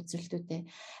эрүүл мэндийн үзүүлэлтүүдээ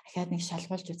ахаад нэг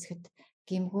шалгуулж үзэхэд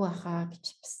гэмгүй ахаа гэж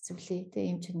бас зүйлээ тий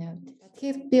юм чиний хувьд.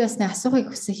 Тэгэхээр би бас нэг асуухыг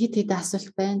хүссэн хит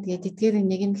асуулт байна. Тэгээд эдгээр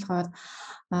нэг нь болохоор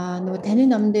нөгөө таны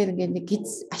номон дээр ингээд нэг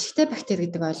гиз ашигтай бактери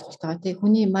гэдэг ойлголт байгаа тий.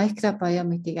 Хүний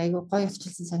микробиомыг айгүй гоё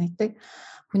авчилсан санагддаг.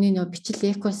 Хүний нөгөө бичил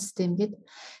экосистем гэдэг.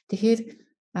 Тэгэхээр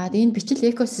энэ бичил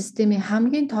экосистемийн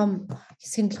хамгийн том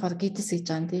хэсэг нь болохоор гидс гэж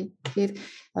байгаа юм тий. Тэгэхээр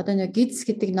одоо нэг гидс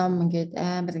гэдэг ном ингээд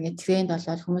амар ингээд тренд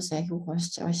болоод хүмүүс айгүй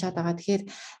уншаад байгаа. Тэгэхээр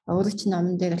өөрөө чи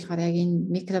номон дээр болохоор яг энэ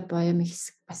микробиомын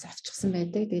хэсэг бас авчихсан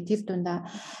байдаг. Тэгээд тэр дундаа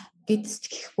гидс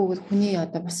гэхгүйгээр хүний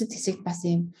одоо бусад хэсэгт бас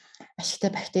ийм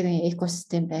ашигтай бактерийн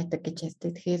экосистем байдаг гэж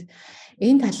ярьдаг. Тэгэхээр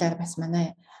энэ талаар бас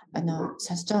манай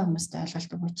сонсож байгаа хүмүүст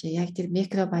ойлголт өгөөч. Яг тэр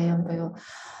микробиом буюу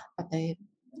одоо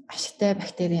ашигтай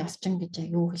бактерийн авчин гэж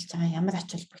юу хэлж байгаа ямар ач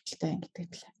холбогдолтой юм гэдэг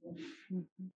талаар.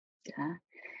 За.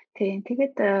 Тийм.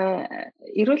 Тэгээд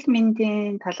эрүүл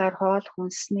мэндийн талаар хоол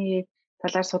хүнсний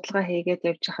талаар судалгаа хийгээд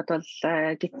явж хахад бол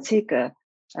гидсийг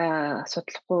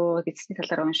судлахгүй, гидсний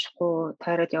талаар уншихгүй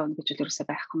тойроод явна гэж л ерөөсөй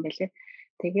байхгүй юм байлээ.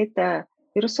 Тэгээд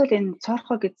ерөөсөө л энэ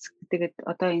цоорхоо гидс гэдэг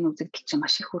одоо энэ үзэгдэл чинь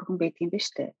маш их өргөн байдаг юм байна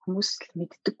шүү дээ. Хүмүүс л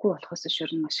мэддэггүй болохоос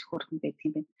шүүр нь маш их өргөн байдаг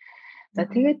юм байна. За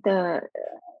тэгээд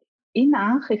энэ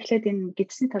анх эхлээд энэ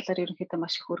гидсний талаар ерөнхийдөө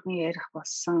маш их өргөн ярих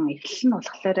болсон. Эхлэл нь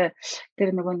болохоор тэр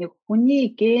нөгөө нэг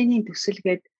хүний генийн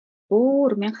төсөлгээд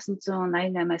өөр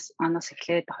 1988 оноос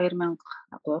эхлээд 2003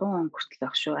 он хүртэл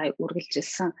байх шүү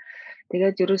үргэлжилсэн.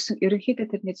 Тэгээд ерөнхийдөө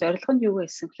тэрний зорилго нь юу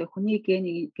байсан гэхээр хүний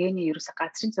гений ерөөсө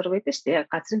газрын зураг байдаг шүү дээ.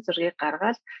 Газрын зургийг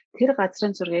гаргаад тэр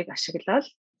газрын зургийг ашиглаад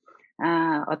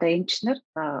одоо эмчнэр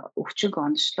өвчнөг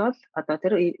онцлол одоо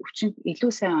тэр өвчнөг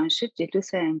илүү сайн оншиж, илүү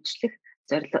сайн амжилах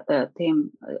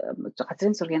тийм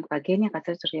газрын зургийн гений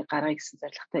газрын зургийг гаргая гэсэн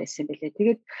зорилготой байсан байлээ.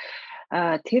 Тэгээд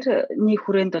тэрний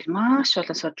хүрээнд бол маш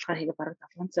олон судалгаа хийгээ бараг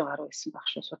 700 гаруй байсан баг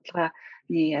шүү.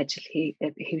 Судалгааны ажил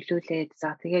хэвлүүлээд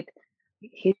за тэгээд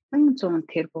хэдэн зуун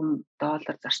тэрбум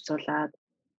доллар зарцуулаад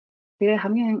тэгээ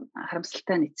хамгийн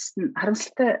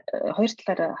харамсалтай хоёр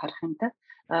талаараа харах юм да.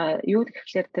 Юу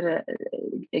гэхээр тэр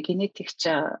генетикч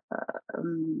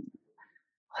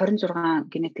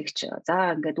 26 генетикч за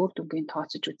ингээд үр дүнгийн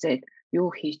тооцож үзээд юу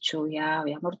хийчихв яав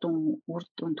ямар үр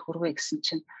дүнд хүрвэ гэсэн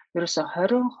чинь ерөөсө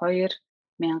 22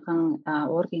 мянган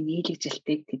уургийн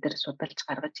нийлэгжилтийг тэд нар судалж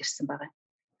гаргаж ирсэн байгаа.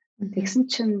 Тэгсэн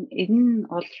чинь энэ нь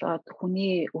бол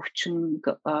хүний өвчин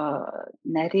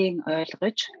нарийн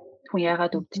ойлгож хүн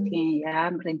яагаад өвддгийг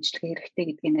ямар эмчилгээ хэрэгтэй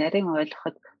гэдгийг нарийн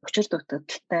ойлгоход учир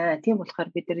дутагдaltaй. Тийм болохоор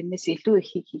бид нар энэс илүү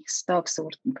ихийг хийх ёстой гэсэн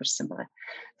үр дүнд хүрсэн байгаа.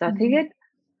 За тэгээд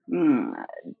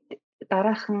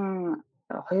дараахан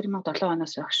 2007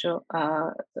 оноос байх шүү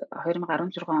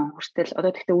 2016 он хүртэл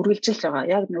одоо тэгтээ үргэлжилж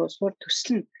байгаа. Яг нөгөө суурь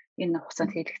төсөл нь энэ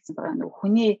хугацаанд хийлэгдсэн байгаа. Нөгөө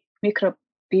хүний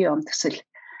микробиом төсөл.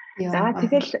 За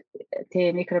тэгэл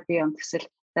тийм микробиом төсөл.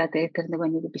 За тэгээд тэр нөгөө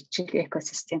нэг бичил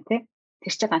экосистем тий.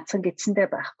 Тэр чинь ганцхан гидсэндээ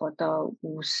байхгүй одоо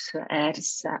үс,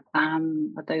 айрс,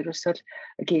 ам одоо ерөөсөө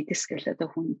гидс гэл одоо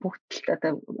хүн бүгд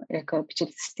одоо эко бичил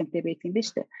системтэй байдаг юм байна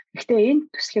шүү дээ. Гэхдээ энэ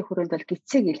төслийн хүрээнд бол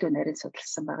гидсийг илүү нарийн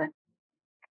судалсан байгаа.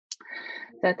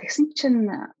 За тэгсэн чинь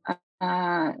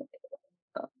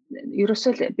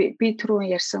ерөөсөө би түрүүн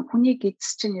ярьсан хүний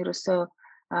гидс чинь ерөөсөө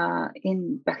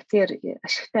энэ бактери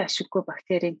ашигтай ашиггүй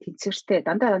бактерийн тэнцвэртэй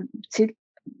дандаа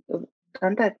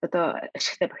дандаа одоо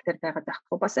ашигтай бактери байгаад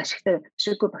байхгүй бас ашигтай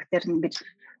ашиггүй бактери нь ингэж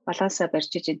балансаа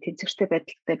барьж иж тэнцвэртэй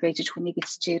байдалтай байж хүнийг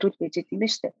эзэж эрүүл байж байгаа юм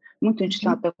байна шүү дээ. Мөн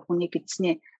түнчлэн одоо хүнийг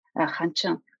эзний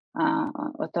ханчин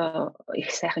одоо их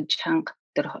сайхан чанга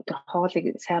тэр хоолыг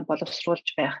сайн боловсруулж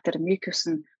байх тэр микус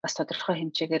нь бас тодорхой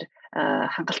хэмжээгээр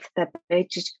хангалттай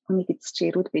байж хүнийг эзэж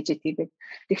эрүүл байж байгаа юм байна.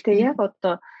 Гэхдээ яг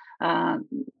одоо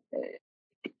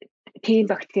тийм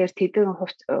бактери тэдэн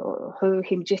хувь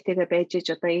хэмжээтэйгээ байж иж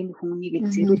одоо энэ хүнийг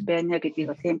эзэрүүл байна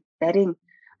гэдгийг тийм дарин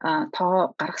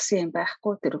тоо гаргасан юм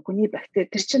байхгүй. Тэр хүний бактери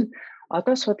тэр чинь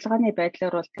одоо судалгааны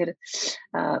байдлаар бол тэр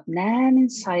 8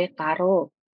 сая гаруй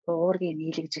уургийн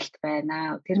нийлэгжилт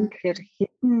байна. Тэр нь тэгэхээр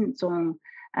хэдэн зуун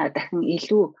дахин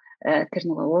илүү тэр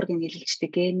нэг уургийн нийлэгжтэй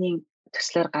генийн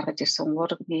төслөөр гаргаж ирсэн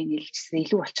уургийн нийлэгжсэн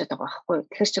илүү болчиход байгаа байхгүй.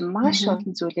 Тэгэхээр чинь маш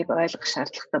олон зүйлийг ойлгох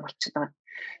шаардлагатай болчиход байгаа.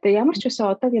 Тэгээ ямар ч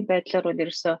байсан одоогийн байдлаар бол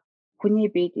ерөөсөө хүний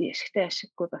биед ашигтай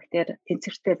ашиггүй бактери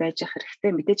тэнцвэртэй байж ах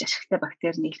хэрэгтэй, мэдээж ашигтай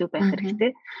бактери нь илүү байх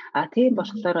хэрэгтэй. Тийм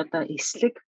болохоор одоо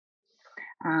эслэг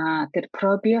тэр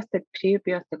пробиотик,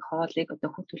 пребиотик хоолыг одоо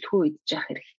хүн түлхүү идэж явах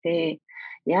хэрэгтэй.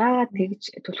 Яагаад тэгж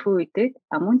түлхүү идэг?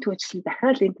 Мөн түүнчлэн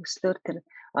дахиад энэ төслөөр тэр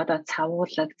одоо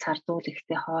цавуулаг,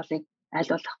 цардуулагтай хоолыг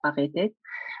аль болох бага идээд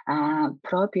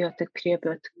пробиотик,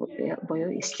 пребиотик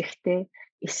буюу эслэгтэй,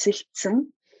 эсэлцэн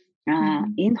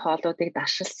энэ хоолуудыг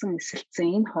даршилсан эсэлцэн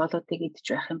энэ хоолуудыг идэж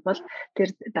байх юм бол тэр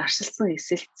даршилсан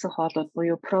эсэлцэн хоолууд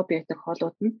буюу пробиотик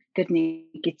хоолууд нь тэр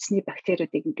нэг эзний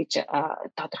бактериудыг ингэж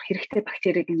тодорхой хэрэгтэй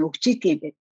бактерийг нь өгж идэг юм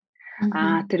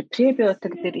байна. Тэр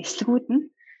пребиотик тэр эслэгүүд нь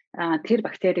тэр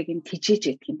бактерийг нь тижээж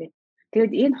идэг юм байна.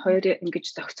 Тэгэд энэ хоёр ингэж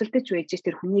зохицолдож байж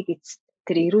тэр хүнийг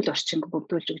тэр эрүүл орчинд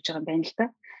бүрдүүлж өгч байгаа юм байна л да.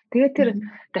 Тэгээд тэр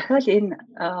дахиад энэ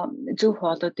зөв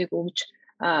хоолуудыг өгж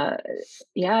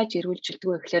яаж эрүүлжилдэг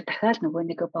вэ гэхээр дахиад нөгөө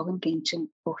нэг богино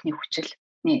гинжин бүхний хүчил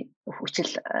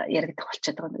яригдах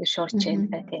болчиход байгаа. Short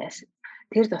chain fatty acid.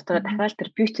 Тэр дотор дахиад тэр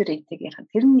butyrate-ийг яхад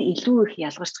тэр нь илүү их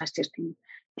ялгарч гарч ирдэг.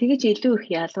 Тэгэж илүү их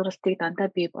ялгарлтыг дандаа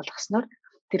бий болгосноор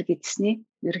тэр гидсний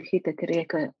ерөнхийдөө тэр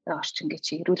яг орчин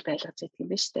гэж эрүүл байлгаж байдаг юм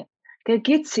байна шүү дээ. Тэгээ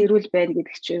гидс эрүүл байна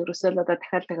гэдэг чинь ерөөсөө одоо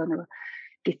дахиад нэг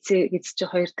гидс чи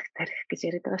хоёр дахь тарих гэж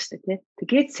яриад байгаа шүү дээ.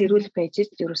 Тэгээд эрүүл байж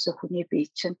ерөөсөө хүний бие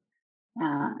чинь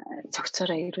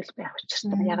цогцороо эрүүл байх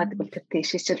учиртай. Ягаад гэвэл тэр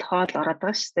тийшэл хоол ороод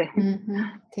байгаа шүү дээ.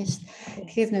 Тийм шүү.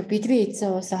 Тэгэхээр нэг бидний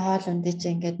эзэн уусаа хоол ундаж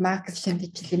ингээд макро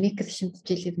шимтгийлэл, микро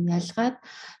шимтгийлэлээр нь ялгаад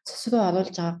цус руу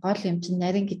оруулж байгаа гол юм чинь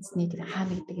нарийн гидсний тэр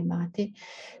хаана гэдэг юм байгаа тий.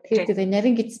 Тэгэхээр тэр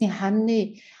нарийн гидсний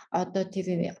хааны одоо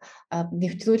тэр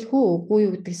нэвтрүүлэх үгүй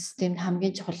юу гэдэг системд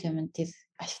хамгийн чухал юм нь тэр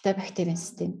ашигтай бактерийн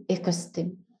систем,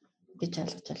 экосистем гэж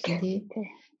ойлгож байна тий.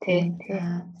 Тийм.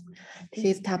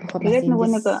 Тэгэхээр та бүхэн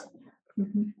бас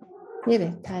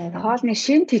энэ хоолны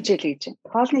шин тижээлээ гэж байна.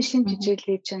 Хоолны шин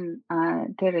тижээлээ чинь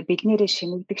тэр биднэрээ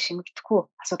шимэгдэхгүй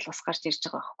асуудал бас гарч ирж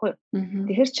байгаа байхгүй юу.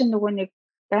 Тэгэхээр чинь нөгөө нэг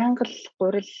байнга л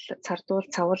гурил, цардуул,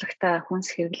 цавуулагтай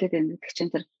хүнс хэрэглээд байна гэдэг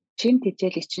чинь тэр шин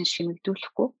тижээлийг чинь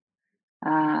шимэгдүүлэхгүй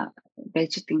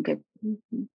байж ид ингээд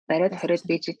бариад хориод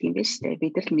байж ид юм байна шүү дээ.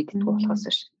 Бид нар л мэддэггүй болохоос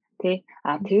ш. Тэ.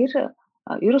 Тэр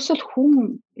ерөөсөө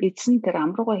хүн эзэн тэр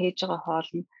амруугаа хийж байгаа хоол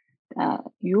нь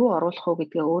юу оруулах уу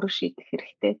гэдгээ өөрөө шийдэх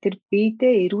хэрэгтэй. Тэр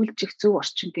биедээ эрүүлжих зөв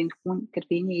орчинд энэ хүн тэр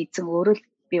биений эзэн өөрөө л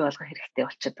бий болгох хэрэгтэй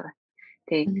болчиход байгаа.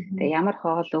 Тэгээ ямар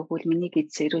хоол өгвөл миний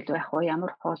эзэн эрүүл байх вэ?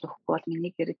 Ямар хоол өгөхгүй бол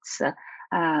миний эзэн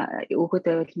өгөөд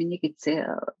байвал миний эзэн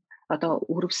одоо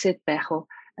өрөвсөд байх уу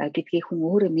гэдгийг хүн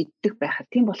өөрөө мэддэг байхад.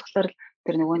 Тийм болохоор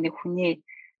тэр нөгөө нэг хүний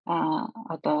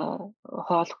одоо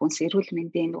хоол хүнс эрүүл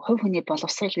мэндийн хувь хүний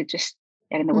боловсрал гэж байна.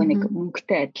 Яг нөгөө нэг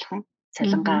мөнгөтэй адилхан.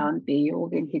 Цалингаа авна би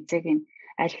юуг нь хизээг нь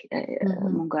аль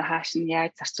мөнгө хааш нь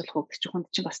яаж зарцуулах уу гэж хүнд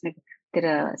чинь бас нэг тэр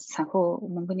санхүү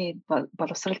мөнгөний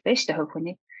боловсрал байж та хувь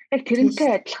хүний яг тэрнтэй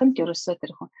адилхан ч ерөөсөө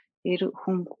тэр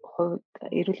хүн хувьд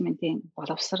эрүүл мэндийн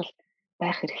боловсрал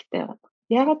байх хэрэгтэй.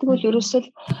 Ягаад гэвэл ерөөсөө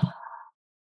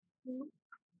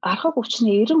арга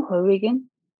өвчний 90%-ийг нь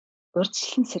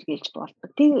урьдчилан сэргийлж болдог.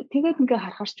 Тэгээд ингээ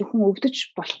харахаар ч хүн өвдөж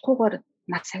болохгүйгээр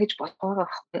над сахиж болгоога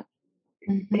байхгүй.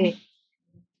 Тэг.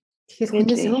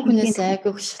 Тэгэхээр хүнээс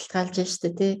айгүй шалтгаалж байна шүү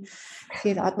дээ тий.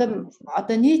 Тэгэхээр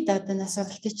одоо нийт одоо нас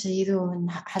оролтын чинь 90%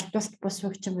 нь халдварт бус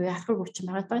өвчин буюу архаг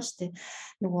өвчин байгаа шүү дээ.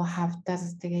 Нөгөө хавдар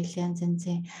тэгэл янз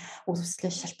янзын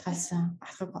өрөвслөө шалтгаалсан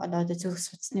архаг одоо зүрх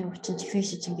судасны өвчин чихрийн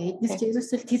шиж ингээ эднээс чи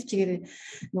ерөөсөө тэр чигээр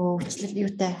нөгөө өвчлөл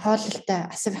юутай хооллолтой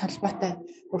асар холбоотой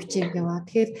өвчин юм байна.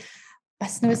 Тэгэхээр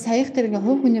бас нэг саях тэр ингээ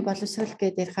хувь хүний боловсрал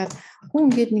гэдэг ярихаар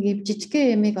хүн ингээд нэг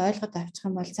жижигхэн ямиг ойлгоод авчих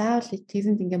юм бол заавал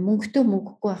тэрэнд ингээ мөнгөтэй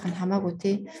мөнгөгүй байх нь хамаагүй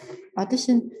тий. Одоо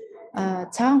шин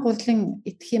цагаан гурлын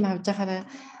идэх юм авч байхаараа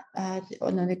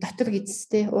нэг дотор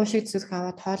гизтэй уушиг зүрх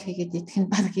аваад хоол хийгээд идэх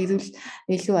нь баг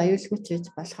илүү аюулгүй ч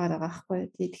гэж болохоор байгаа байхгүй.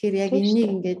 Тэгэхээр яг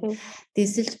энэнийг ингээд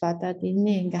дэсэлж бодоод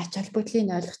энэний ингээд ач холбогдлыг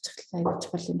ойлгочих аюул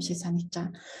чухал юм шиг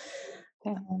санагдаж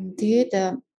байгаа. Тэгээд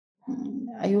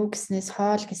аюу гэснээс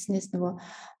хоол гэснээс нөгөө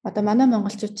одоо манай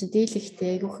монголчууд чинь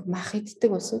дийлэхтэй айгүйх мах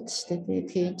иддэг улсууд шүү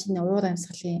дээ. Тэгэхээр энэ чинь уур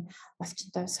амьсгалын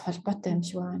олчтойс холбоотой юм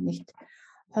шиг байна. Нэгт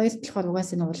хоёрт болохоор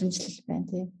угаасаа нэг уламжлал байна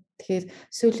тийм. Тэгэхээр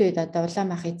сүүлийн үед одоо улаан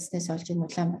мах идснээс олж энэ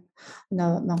улаан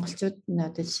монголчууд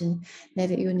одоо чинь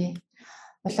нэр юуны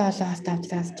улаан хорт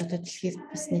авдраас одоо дэлхийд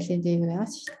бас нэлээд дээгүүр байгаа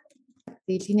шүү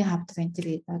дээ. Илгэний хавдар энэ төр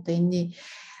одоо энэний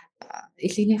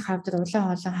илгэний хавдар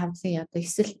улаан хавдрын одоо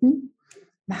эсэлт нь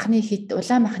махны хит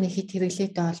улаан махны хит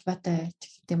хэрэглээтэй холбоотой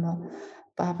гэх юм уу?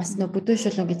 Бас нөө бүдүүн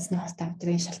шулуун гэзний хорт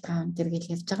авдрын шалтгаан гэж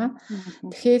ярьж байгаа.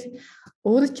 Тэгэхээр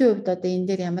өөрөөр чи хувьд одоо энэ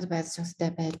дээр ямар байр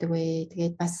суурьтай байдаг вэ?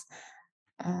 Тэгээд бас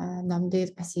ном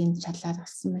дээр бас энэ шалаар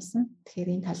гарсан байсан.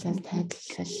 Тэгэхээр энэ талаар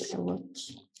тайлбарлал өгөөч.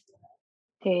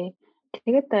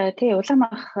 Тэгээд улаан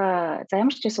мах за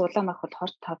ямар ч гэсэн улаан мах бол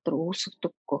хорт хавдар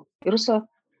үүсгдэггүй. Ерөөсөө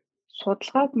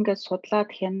судалгааг ингээд судлаад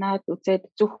хянаад үзээд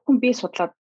зөвхөн би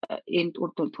судлаад энд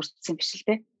үр дүнд хүрсэн биш л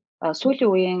дээ. Сүүлийн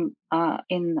үеийн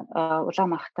энэ улаан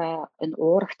махтай энэ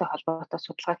уурагтай холбоотой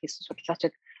судалгаа хийсэн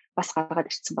судлаачид бас гаргаад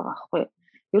ирсэн байгаа байхгүй юу.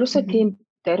 Ерөөсөө тийм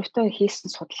дөрвтэй хийсэн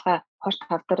судалгаа хорт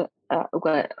хавдар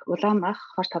улаан мах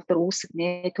хорт хавдар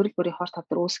үүсгэнэ, төрөл бүрийн хорт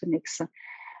хавдар үүсгэнэ гэсэн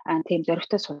тийм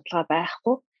дөрвтэй судалгаа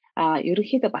байхгүй.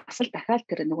 Ерөнхийдөө бас л дахиад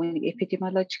тэр нөгөө нэг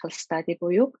epidemiological study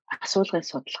буюу асуулгын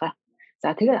судалгаа.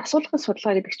 За тэгээд асуулгын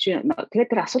судалгаа гэдэг чинь тэгээд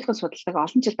тэр асуулгын судалгааг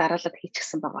олон жил дараалал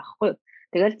хийчихсэн байгаа байхгүй юу.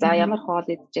 Тэгэл за ямар хоол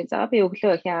идэж, за би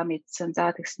өглөө хям идсэн, за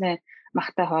тэгснээ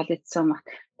махтай хоол идсэн мах.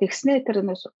 Тэгснээ тэр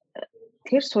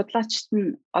судлаачид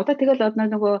нь одоо тэгэл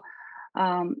нөгөө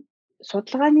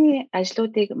судалгааны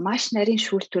ажлуудыг маш нарийн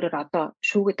шүүлтүүрээр одоо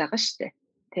шүүгээд байгаа шүү дээ.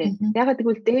 Тэ. Ягаад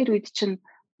гэвэл дээр үед чинь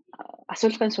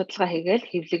асуулгын судалгаа хийгээл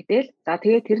хэвлэгдээл. За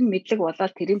тэгээд тэр нь мэдлэг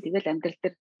болоод тэрийг тэгэл амьдрал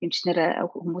дээр эмчнэр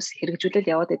хүмүүс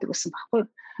хэрэгжүүлэл яваад байдаг гэсэн баггүй.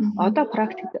 Одоо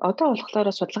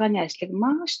болохоор судалгааны ажлыг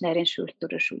маш нарийн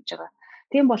шүүлтүүрээр шүүж байгаа.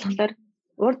 Тийм болохоор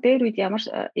дээр үед ямар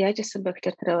яаж исэн бэ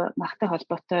гэхээр тэр махтай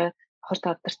холбоотой хорт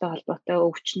хавдартай холбоотой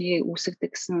өвчний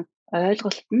үүсгдэг гэсэн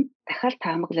ойлголт нь дахиад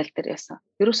таамаглал дээр яасан.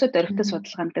 Ерөөсөө дөрвтэй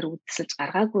судалгаан дээр үдсэлж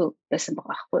гаргаагүй байсан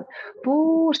байгаа байхгүй.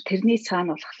 Бүр тэрний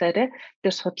цаана болохоор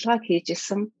тэр судалгааг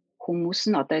хийжсэн хүмүүс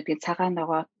нь одоо гэдэг цагаан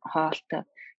ногоо хоолтой.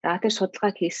 За тэр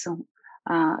судалгааг хийсэн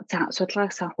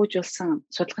судалгааг санхүүжүүлсэн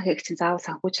судалгаа хийгч заавал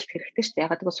санхүүжилт хэрэгтэй шүү дээ.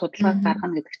 Ягаад гэвэл судалгааг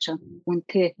гаргана гэдэг чинь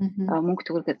үнэтэй мөнгө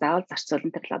төгрөгөөр заавал зарцуулна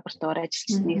тэр лаборатори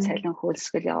ажилчны цалин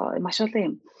хөлсгөл маш олон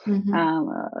юм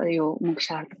мөнгө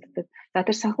шаардлагатай. За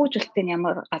тэр санхүүжилтийн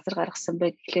ямар газар гаргасан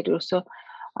бэ гэхлээр ерөөсөө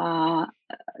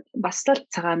бас л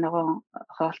цагаан ногоон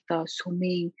хоолтой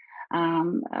сүмийн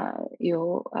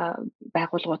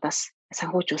байгууллагуудаас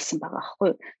санхүүжүүлсэн байгаа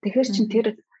байхгүй. Тэгэхээр чин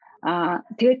тэгээд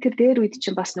тэр дээр үед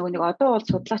чинь бас нэг одоо бол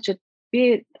судлаачид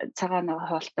би цагаан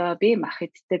хоолтой, би мах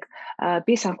иддэг,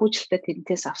 би санхүүжилттэй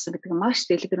тэрнээс авсан гэдэг маш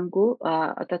дэлгэрэнгүй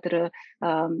одоо тэр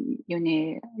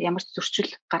ямар ч зөрчил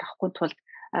гаргахгүй тулд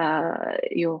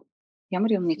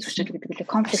ямар юмны зөрчил гэдэг лээ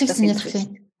комплекс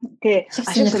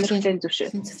сонирхлын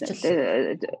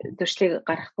зөрчлийг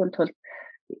гаргахгүй тулд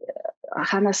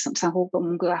ханаас санхүү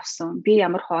мөнгө авсан, би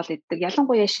ямар хоол иддэг,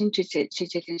 ялангуяа шинж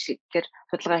шижээлийн шигээр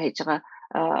судалгаа хийж байгаа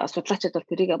судлаачид бол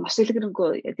тэрийг маш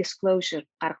дэлгэрэнгүй disclosure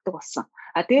гаргадаг болсон.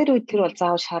 Дээр үед тэр бол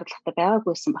заавал шаардлагатай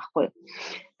байгаагүйсэн байхгүй.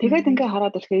 Тэгээд ингээ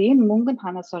хараад болохоор энэ мөнгө нь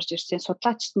ханаас орж ирсэн,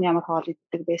 судлаачид нь ямар хоол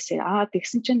иддэг байсан.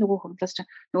 Тэгсэн чинь нөгөө хүмүүс чинь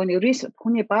нөгөө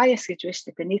хүний bias гэж байна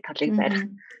шүү дээ. Нэг талыг барих.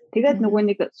 Тэгээд нөгөө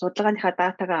нэг судалгааныхаа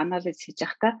датагаа анализ хийж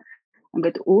байхдаа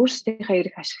ингээд өөрсдийнхээ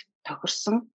эрх ашиг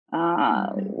тохирсон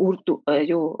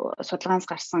судалгаанаас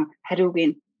гарсан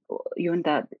хариуг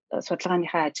юунда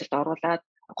судалгааныхаа ажилд оруулаад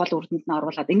гол үрдэнд нь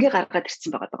оруулаад ингээ гаргаад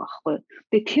ирсэн байгаа байхгүй.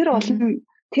 Тэгээ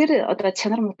тэр одоо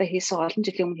чанар муутай хийсэн олон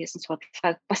жилийн өмнө хийсэн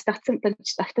судалгааг бас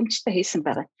давтамжтай хийсэн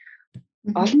байгаа.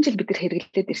 Олон жил бид нар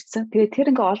хэрэглээд ирсэн. Тэгээ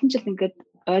тэр ингээ олон жил ингээд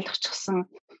ойлгочихсон.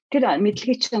 Тэр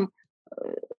мэдлэгийг чинь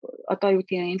одоо юу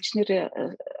гэдгийг эмчнэр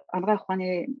амгаа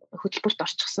ухааны хөтөлбөрт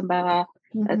орчихсон байгаа.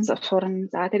 Сурна.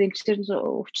 За тэр эмчнэр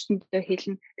өвчтөндөө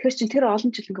хэлнэ. Тэгэхээр чин тэр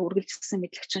олон жил ингээ үргэлжилсэн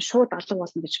мэдлэг чинь шууд алга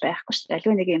болно гэж байхгүй шүү дээ.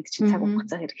 Аливаа нэг юмд чинь цаг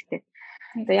хугацаа хэрэгтэй.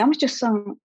 Тэгээ ямар ч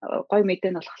гэсэн гой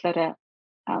мэдээ нь болохоор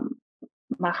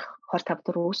мах хорт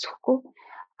хавдар үүсэхгүй.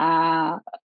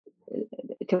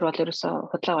 Тэр бол ерөөсө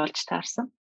худлаа болж таарсан.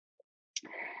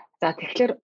 За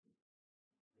тэгэхээр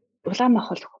улаан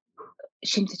мах бол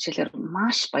шимт хичээлээр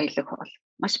маш баялаг хоол.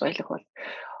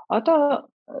 Одоо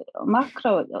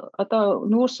макро одоо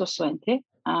нүүрс ус байна тий.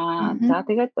 За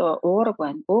тэгээд уураг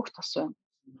байна, бөөх тос байна.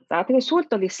 За тэгээ сүүлд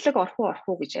бол эслэг орох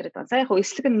уу гэж яриад байна. За яг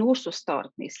эслэг нь нүүрс устай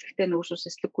орно. Эслэгтэй нүүрс ус,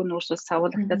 эслэггүй нүүрс ус,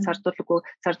 савуулгатай цардуулгүй,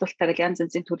 цардуултайг янз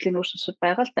янзын төрлийн нүүрс усуд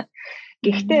байгаа л да.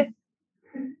 Гэхдээ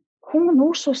хүн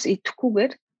нүүрс ус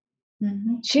идэхгүйгээр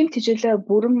шимт хичээлээ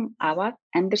бүрэн аваад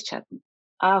амьдрч чадна.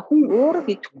 Хүн уураг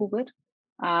идэхгүйгээр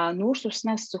нүүрс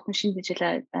уснаас зөвхөн шимт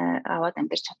хичээлээ аваад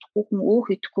амьдрч чадахгүй. Хүн өөх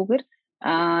идэхгүйгээр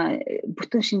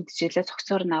бүтэн шимт хичээлээ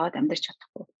цогцоор нь аваад амьдрч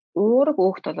чадахгүй. Уураг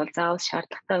өөхт бол заавал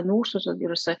шаардлагатай, нүүрс ус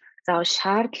ерөөсөө заавал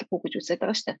шаардлагагүй гэж үзээд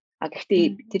байгаа шүү дээ. Гэхдээ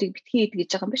тэрийг битгий ид гэж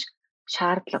байгаа юм биш.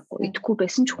 Шаардлагагүй. Идэхгүй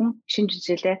байсан ч хүн шимт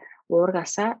хичээлээ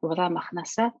уургаасаа, улаан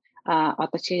махнаасаа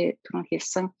одоо чи түрүүн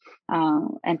хэлсэн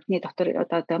амтны дотор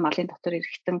одоо малын дотор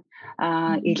ирэхтэн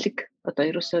элэг одоо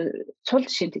ерөөсөө цул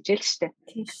шимт хичээл шүү дээ.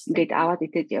 Ингээд аваад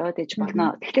идээд яваад иж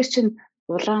болно. Тэгэхээр чин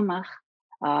улаан мах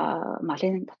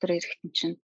малын дотор ирэхтэн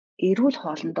чин эрүүл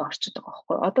хоолндоо орчод байгаа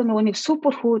байхгүй. Одоо нөгөө нэг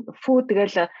супер фуд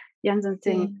гэл янз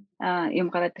янзын юм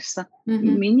гараад ирсэн.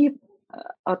 Миний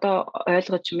одоо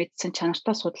ойлгож мэдсэн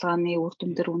чанартай судалгааны үр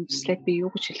дүн дээр үндэслээд би юу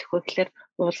гэж хэлэх вэ гэхээр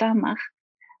улаан мах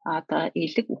одоо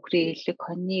элэг, үхрийн элэг,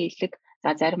 хоньны элэг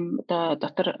за зарим одоо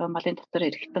дотор малын дотор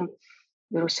ирэхтэн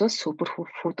ерөөсөө супер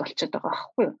фуд болчиход байгаа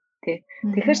байхгүй юу.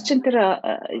 Тэгэхээр чин тэр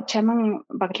чаман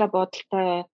баглаа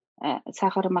бодолтой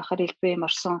сахар махар илбээ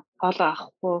морсон хоолоо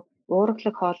авахгүй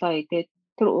уургалаг хоолоо идээд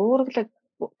тэр уургалаг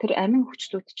тэр амин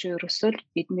хүчлүүд чи ерөөсөө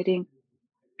бидний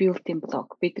built-in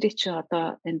block бидний чи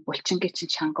одоо энэ булчингийн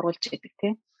чинь чангаруулж яадаг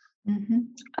тийм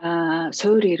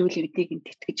суур эрүүл мэндийг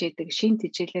тэтгэж яадаг шин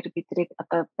тэжээлэр бидрийг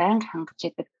одоо байнга хангаж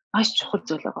яадаг маш чухал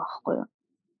зүйл байгаа байхгүй юу.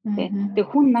 Тэгээ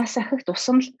хүн нас ахих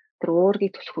тусам л тэр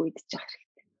уургийг төлөх үйдэж явах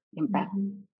хэрэгтэй юм байна.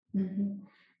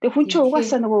 Тэгээ хүн чинь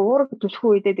угаасаа нөгөө уурыг төлөх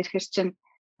үйдээд ирэхэр чинь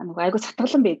нөгөө айгу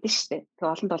цатгалан байдэн шүү дээ.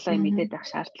 Тэгээ олон долоо юм мэдээд байх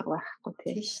шаардлага байхгүй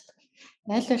тийм шүү дээ.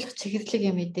 Айл болох чигэрлэг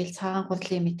юм мэдээл цагаан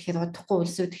хурлын мэдхээр удахгүй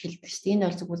үлсүүд эхэлдэг шүү дээ. Энэ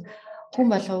бол зүгээр хүн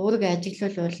болго өөрийгөө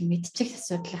ажиглуул мэдчих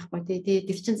асуудал байхгүй тий.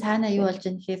 Тэр чинь цаанаа юу болж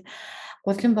байгаа нэхээр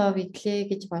гурлын бов идлээ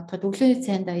гэж бодоход өглөөний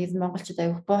цайнд ер нь монголчууд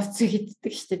аяг бооцыг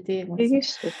иддэг шүү дээ тий.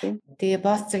 Тэгээ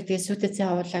бооцыг тэгээ сүтэ цай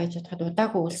хавуулаа гэж бодоход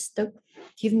удаагүй үлсдэг.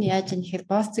 Тэр нь яаж юм нэхээр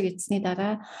бооцыг идсний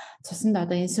дараа цуснд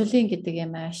одоо инсулин гэдэг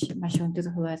юм маш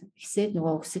өндөр хувиар ихсээд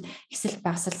нөгөө эсэл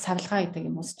багсал савлгаа гэдэг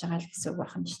юм үүсэж байгаа л гэсэн үг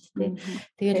байна шүү дээ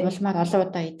тий. Тэгэл улмаар олон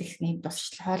удаа идэх юм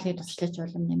хоолны тусчлаж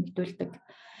улам нэмэгдүүлдэг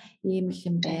ийм л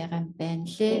юм байгаа юм байна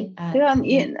лээ.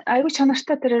 Тэгээ аюу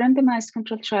чанартай тэр randomized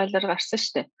control trial-аар гарсан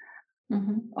шүү дээ.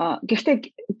 Гэхдээ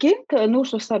гинт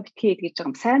нүүрс усаа битгий гэж байгаа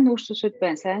юм. Сайн нүүрс усуд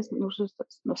байна. Сайн нүүрс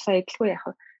усаа идэлгүй яах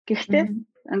вэ? Гэхдээ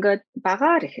ингээд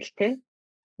багаар ихэл те.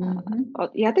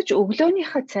 Ядаж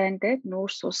өглөөнийхөө цайнд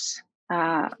нүүрс ус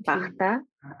багтаа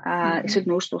эсвэл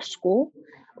нүүрс усгүй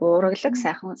уургалаг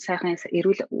сайхан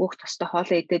эрүүл өөх тостой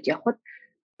хоолоо идээд явхад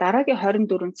дараагийн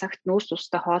 24 цагт нүүрс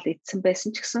устай хоол идсэн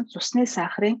байсан ч гэсэн цусны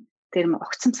сахарын тэр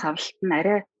огцом савлалт нь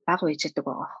арай бага байж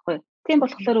байгаа байхгүй. Тийм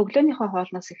болохоор өглөөнийхөө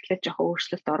хоолноос эхлээд жоохон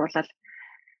өөрчлөлт оруулаад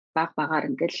багаар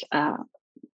ингээл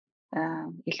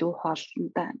илүү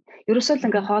хоолндоо. Ерөөсөө л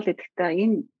ингээ хоол идэхдээ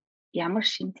энэ ямар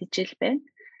шин тижэл байна.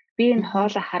 Би энэ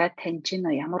хоолоо хараад таньж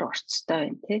гинөө ямар орцтой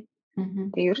байна тий.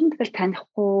 Тэгээ ер нь тэгэл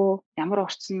танихгүй ямар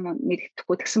орцсон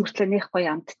мэддэхгүй тэгсэн мөртлөө нэхгүй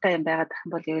амттай юм байгаад ах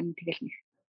юм бол ер нь тэгэл нэг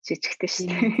жижигтэй шүү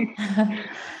дээ.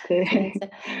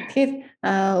 Тэгэхээр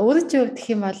өөрөө чи хувьд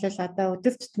гэх юм бол одоо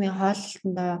өдөр тутмын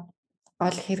хооллолтондоо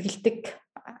гол хэрэгэлдэг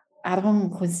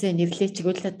 10 хүнсээ нэрлэж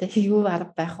чигвэл одоо юу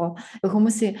арга байх вэ?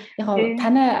 Хүмүүсийн яг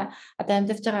танай одоо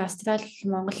амьдарч байгаа Австрали,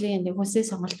 Монголын хүнсээ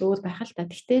сонголт өөр байх л та.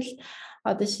 Тэгтэл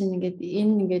одоо шинэ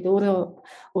ингээд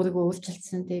өөрийгөө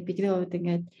өөрчилсөн те бидний хувьд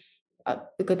ингээд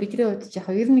бидний хувьд яг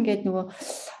ер нь ингээд нөгөө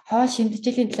хоол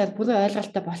шимтгийллийн талаар бүрэн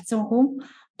ойлголттой болсон хүн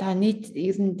одоо нийт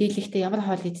ер нь дийлэхдээ ямар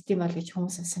хоол иддэм бол гэж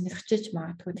хүмүүс сонирхож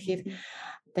магадгүй. Тэгэхээр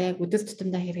одоо яг өдөр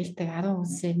тутамдаа хэрэгэлдэг 10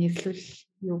 хүнсээ нэрлүүл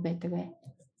юу байдаг вэ?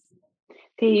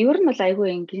 Тэгээ ер нь бол айгүй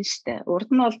энгийн штэ. Урд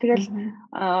нь бол тэгэл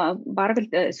бараг л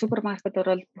супермаркет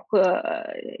орол бүх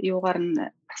юугаар нь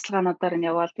тасалгаануудаар нь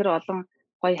явбал тэр олон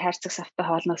гоё хайрцаг савтай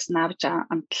хоолноос нь авч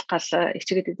амтлах гал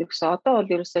ичгээд идэв гэсэн. Одоо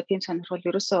бол ерөөсөө тийм сонирхол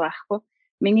ерөөсөө байхгүй.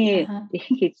 Миний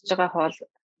ихэнх идж байгаа хоол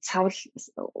савл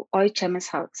гоё чамын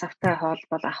савтай хоол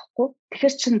бол авахгүй.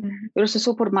 Тэгэхээр чин ерөөсөө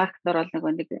супермаркет орол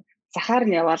нэг захаар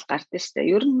нь явбал гардаг штэ.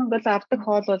 Ер нь ингээл авдаг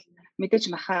хоол бол мэдээж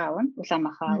махаа авна, улаан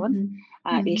махаа авна,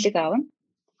 элэг авна.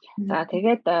 За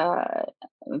тэгээд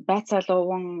байцаал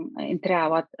уун энтрэ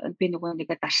аваад би нөгөө нэг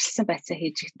даршилсан байцаа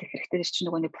хийж идэх хэрэгтэй чинь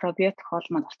нөгөө нэг пробиотик хоол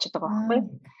маань болчиход байгаа байхгүй.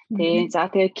 Тэгээд за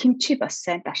тэгээд кимчи бас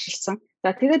сайн даршилсан.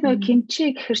 За тэгээд нөгөө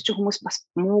кимчи гэхэр чи хүмүүс бас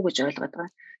муу гэж ойлгоод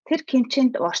байгаа. Тэр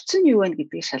кимчинд орцсон юу вэ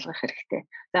гэдгийг шалгах хэрэгтэй.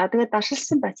 За тэгээд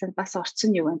даршилсан байцаанд бас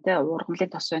орцсон юу вэ те уургамлын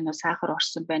тос байна уу, сахар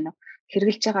орсон байна уу,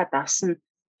 хэрглэж байгаа давс нь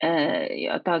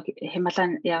одоо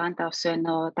Хималайн ягаан давс байна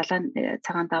уу, далайн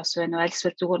цагаан давс байна уу, аль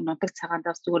эсвэл зүгээр нутаг цагаан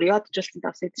давс, зүгээр йоджуулсан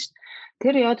давс гэдэг чинь.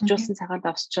 Тэр йоджуулсан цагаан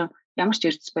давс чинь ямар ч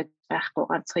эрдэс бодис байхгүй,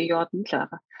 ганцхан йод нь л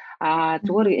байгаа.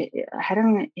 Зүгээр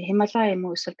харин Хималай юм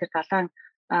уу эсвэл тэр далайн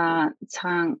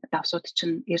цагаан давсууд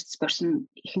чинь эрдэс борсон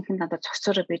ихэнх нь надад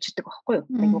цогцороо байж идэг байхгүй юу?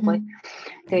 Айгуу гоё.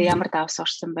 Тэгээ ямар давс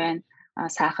орсон байна,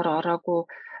 сахар ороогүй.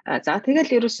 За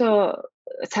тэгэл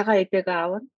ерөөсөө цагаан эдэг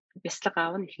аавна. Бяцлаг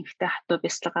аавна, ихэнхдээ хатуу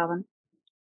бяцлаг аавна.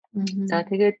 За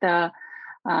тэгээд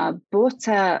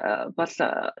бууцаа бол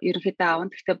ерөнхийдөө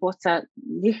аавна. Гэхдээ бууцаа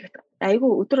нэг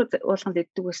айгүй өдөр уулганд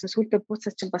иддэг байсан. Сүүлдээ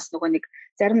бууцаа чинь бас нөгөө нэг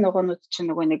зарим ногоонууд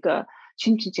чинь нөгөө нэг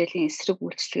шин жижиглийн эсрэг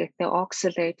үйлчлэгээтэй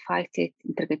oxalate, phytate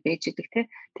энэ төр гэж байж идэг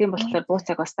тийм болохоор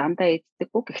бууцааг бас дандаа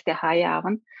иддэггүй. Гэхдээ хаяа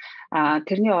аавна.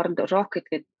 Тэрний оронд rocket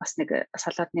гэдэг бас нэг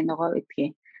салаадны ногоо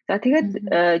иддэг. За тэгээд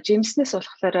жимснээс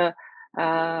болохоор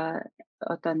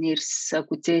одоо нэрс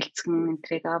гүзээлцгэн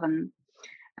энтриг авна.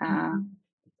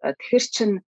 Тэгэхээр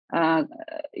чин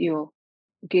юу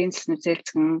генс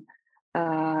нүзээлцгэн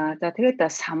за тэгээд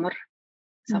самар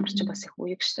ч бас их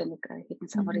үеиг штэ нэг хэдэн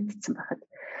самар идсэн байхад.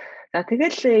 За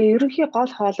тэгэл ерөнхий гол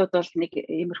хоолууд бол нэг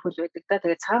иймэрхүү л байдаг да.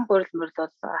 Тэгээд цагаан гурил мөрөл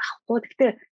бол авахгүй.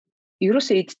 Гэхдээ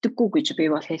ерөөсөө иддэггүй гэж би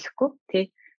бол хэлэхгүй тий.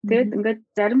 Тэгээд ингээд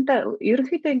заримдаа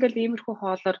ерөнхийдөө ингээд иймэрхүү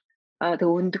хоолоор тэг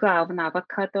өндгөө аавна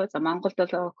авокадо. За Монголд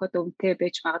бол авокадо өмтэй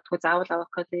байж магадгүй заавал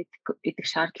авокадо идэх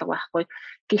шаардлага байхгүй.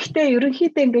 Гэхдээ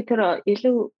ерөнхийдөө ингээд тэр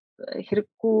илүү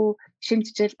хэрэггүй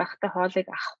шимтжил багтай хоолыг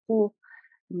авахгүй.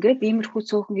 Ингээд иймэрхүү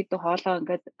цөөхөн гэдэг хоолоо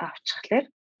ингээд авчихлаар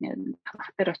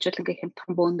хамтар очил ингээд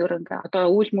хямдхан бөөндөр ингээд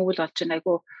одоо үйл мөвөл болж байна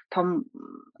айгу том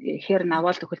хэр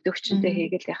наваал төхөлтөгчөндөө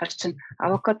хийгээл яхаар чинь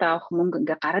авокадо авах мөнгө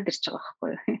ингээд гараад ирж байгаа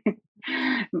байхгүй.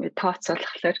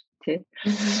 Тооцоолохлоор тий.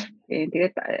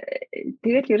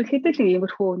 Тэгээд ерөнхийдөө л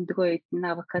иймэрхүү өндгөө идэн,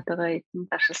 авокадогоо идэн,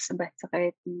 даршилсан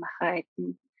байцаагаа идэн, махаа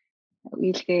идэн,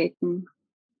 илгээ идэн,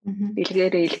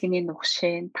 илгээрээ илгэний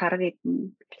нугшин, тараг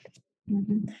идэн.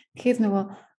 Тэгэхээр нөгөө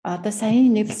одоо саяны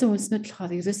нэрлсэн үнснүүд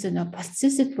болохоор ерөөсөө нөгөө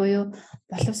процессд буюу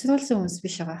боловсруулсан үнс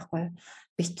биш байгаа байхгүй юу?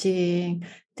 Бичээ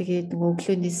тэгээд нөгөө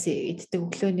өглөөнөөс иддэг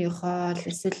өглөөний хоол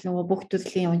эсвэл нөгөө бүх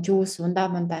төрлийн жуус, ундаа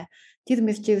тэр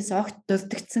мэрчээс огт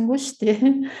дурддагцсангүй шүү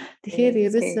дээ. Тэгэхээр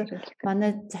ерөөсөө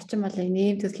манай зочин бол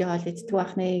ийм төрлийн хоол иддэг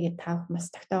байх нэ гэж тавх бас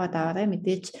тогтоогоод аваарай.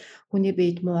 Мэдээж хүний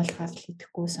биед муу болохоор л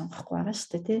идэхгүй сонгохгүй байгаа шүү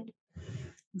дээ тий.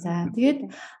 За тэгээд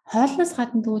хоолноос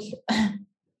гадна тэгвэл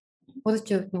өөрөө ч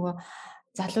нөгөө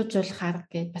залуужуулах арга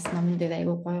гэж бас номон дээр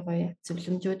айгүй гоё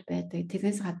зөвлөмжүүд байдаг.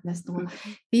 Тэрнээс гаднаас нөгөө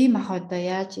бие махбодоо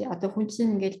яаж одоо хүн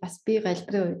чинь ингээл бас бие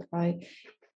галбирын үед гоё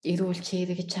эрүүл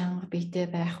чирэг чанга биетэй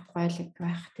байх, гойлог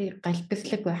байх, тий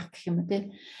галбирлаг байх гэх юм уу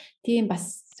тий. Тийм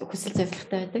бас хүсэл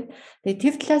зорилготой байдаг. Тэгээ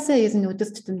тэр талаасаа ер нь өдөр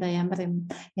тутамдаа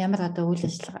ямар одоо үйл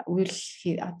ажиллагаа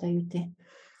одоо юу тий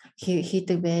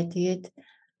хийдэг бай. Тэгээд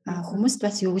хүмүүст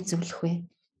бас юу гэж зөвлөх вэ?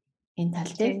 Энэ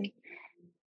тал дээр.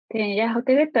 Тийм яг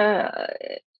тэгээд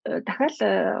дахиад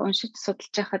уншиж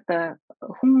судалж байхад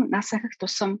хүн нас ахих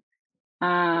тусам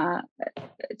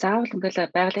заавал ингээл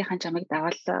байгалийнхаа чамыг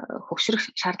давал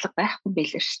хөгшрөх шаардлага байхгүй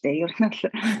байлээ шүү дээ. Ер нь бол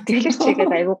тэгэхээр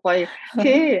чигээд айгуу гоё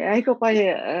тий айгуу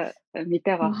гоё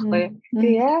мэдээ байхгүй.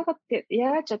 Тэгээ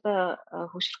яаж одоо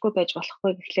хөгшрөхгүй байж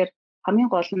болохгүй гэхэлэр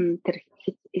хамгийн гол нь тэр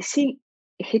эсийн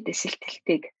хэд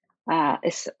эсэлтэлтийг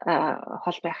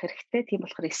хол байх хэрэгтэй. Тийм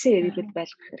болохоор эсээ эрүүл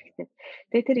байлгах хэрэгтэй.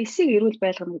 Тэгээ тэр эсийг эрүүл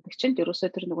байлгах гэдэг чинь ерөөсөө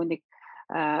тэр нөгөө нэг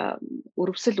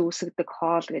өрөвсөл үүсгдэг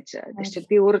хоол гэж тэр чинь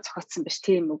би өөрөө зохицсон биш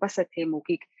тийм угаасаа тийм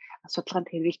үгийг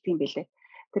судалгаанд хэрэгэлдэг юм байлээ.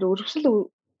 Тэр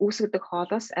өрөвсөл үүсгдэг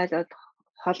хоолоос аль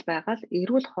хоол байгаад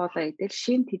эрүүл хоолоо идэл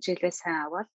шин тижээлээ сайн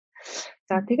аваад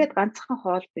за тэгээд ганцхан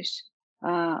хоол биш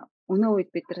өнөө үед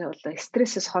бид нар бол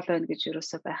стрессээс хол байна гэж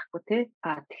ерөөсөө байхгүй тий.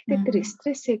 Тэгтээ тэр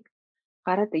стрессийг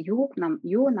гараад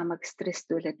юу намайг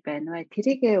стресстүүлээд байна вэ?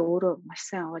 Тэрийгээ өөрөө маш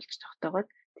сайн ойлгож тогтоогоод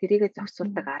тэрийгээ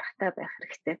зохицуулдаг аргатай байх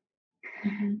хэрэгтэй.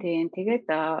 Тийм тэгээд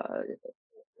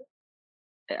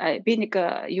би нэг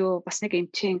бас нэг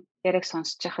эмчийн яриаг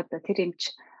сонсож байхад тэр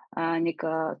эмч нэг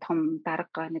том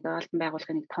дарга нэг албан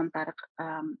байгууллагын нэг том дарга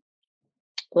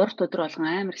 3 өдөр болгон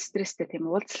амар стресстэй тийм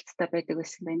уулзалттай байдаг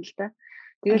байсан байна л да.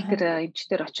 Тэгэл тэр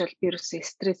эмчтэр очиод вирус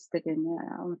стресстэй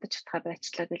байна унтаж чадхаа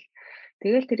байчлаа гэл.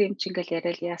 Тэгэл тэр эмч ингээл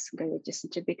яриад яасан гэж яжсэн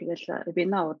чи би тэгэл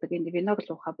вино уудаг энэ виног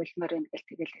л уухаа болмоор байна гэл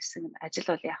тэгэл хэлсэн. Ажил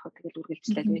бол яах вэ тэгэл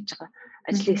үргэлжлээд байж байгаа.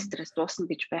 Ажлын стресс дуусна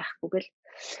гэж байхгүй гэл.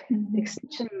 Тэгсэн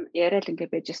чинь яриад ингээ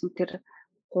байжсэн тэр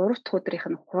 3 дахь өдрийнх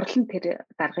нь хурлан тэр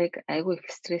даргаыг айгүй их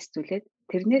стресстүүлээд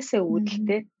тэрнээсээ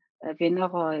үүдэлтэй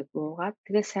виногоо уугаад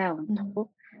тэгээ сайн унтахгүй.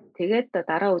 Тэгээд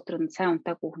дараа өдөр нь сайн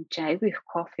унтаагүй хүн чинь айгүй их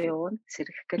кофе ууна,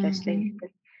 сэргэх гэл ажиллаа хийх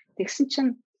гэл. Тэгсэн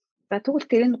чинь За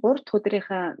тэгвэл тэр энэ 3 дахь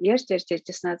өдрийнхаа ярьж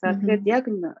ярьжсэн. За тэгээд яг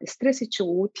энэ стрессийн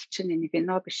чинь үүдэл чинь энэ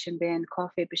вино биш юм байна,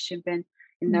 кофе биш юм байна.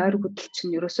 Энэ нойр хөдөл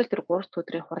чинь ерөөсөө тэр 3 дахь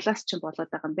өдрийн хурлаас чинь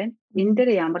болоод байгаа юм байна. Энэ дээр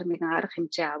ямар нэгэн арга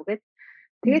хэмжээ ав гэд.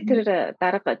 Тэгээд тэр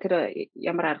дарга тэр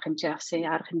ямар арга хэмжээ авсан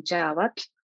арга хэмжээ аваад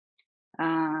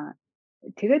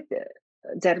тэгээд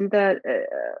заримдаа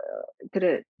тэр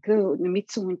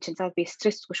мэдсэн хүн чинь за би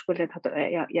стрессгүй шгүүлээ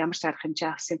ямар ч арга хэмжээ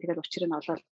авсан. Тэгээд учрыг нь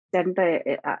олоод заримдаа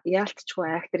яалтчгүй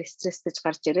актер стресстэж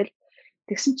гарч ирэл.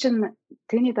 Тэгсэн чинь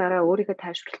тэрний дараа өөрийгөө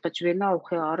тайвшруулах гэж вино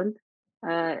уухын оронд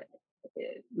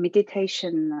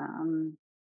meditation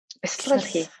бясалгал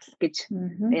хий гэж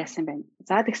яасан байна.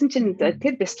 За тэгсэн чинь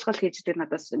тэр бясалгал хийж дээр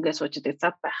надаас ингээд сууж идэг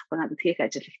зав байхгүй надад хийх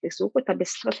ажил ихтэйс үгүй та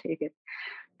бясалгал хийгээд.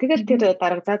 Тэгэл тэр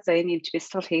дарга за энэ юмч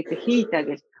бясалгал хийдэг хий даа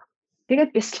гэл. Тэгээд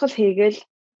бясалгал хийгээл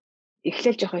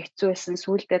эхлээл жоохон хэцүү байсан.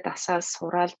 Сүүлдээ дасаад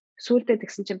сураал сүүлдээ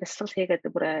тэгсэн чинь бясалгал хийгээд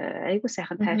бүр айгүй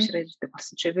сайхан тайвшраад ирдэг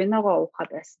болсон чи виногоо уухаа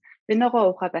байсан.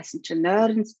 Виногоо уухаа байсан чинь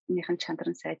нойрныхын чанар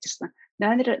нь сайжирсан.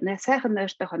 Сайхан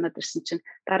нойртой хоноод ирсэн чинь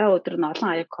дараа өдөр нь олон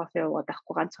аяг кофе уугаад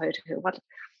авахгүй ганц 2 уугаад.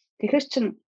 Тэгэхээр чин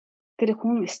тэр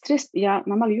хүн стресс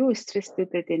намайг юу стресстэй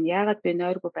байдیں۔ Яагаад би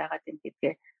нойргүй байгаад юм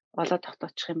гэдгээ олоод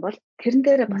тогтоочих юм бол тэрэн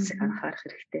дээрээ бас их анхаарах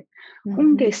хэрэгтэй.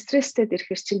 Хүнгээ стресстэй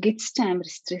ирэхэр чин гидс чинь амар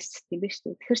стресстэй юм байна шүү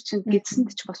дээ. Тэгэхээр чин гидсэнд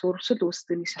ч бас өрөвсөл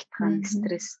үүсгэний шалтгаан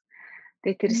стресс.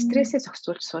 Тэгээ тэр стрессээ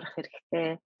зохицуулж сурах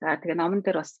хэрэгтэй. За тэгээ номон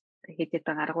дээр бас хийдэг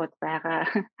аргууд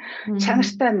байгаа.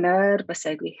 Чанартай нойр бас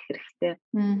айгүй их хэрэгтэй.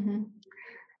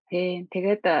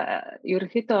 Тэгээд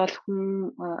ерөнхийдөө бол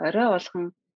хүн орой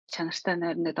болгон чанартай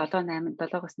нойр нэг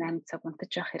 7-8 цаг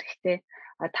унтаж явах хэрэгтэй.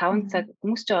 5 цаг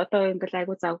хүмүүс ч одоо ингээл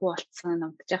айгүй завгүй болцсон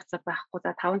унтаж явах цаг байхгүй.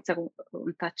 За 5 цаг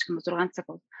унтаач юм 6 цаг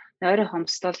нойроо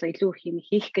хомслол илүү их юм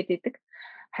хийх гэдэг.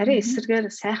 Харин эсрэгээр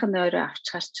сайхан нойроо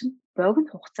авчгаар чинь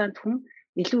богино хугацаанд хүн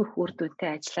илүү их үр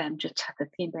дүнтэй ажиллаа амжуулж чаддаг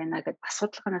юм байна гэдээ бас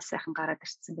судалгаанаас сайхан гараад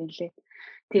ирсэн байна лээ.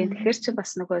 Тэгэхээр чи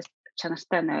бас нөгөө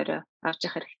чанартай нойроо авч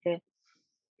явах хэрэгтэй.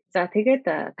 За тэгээд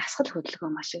дасгал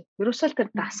хөдөлгөөн маш их. Ерөөсөө тэр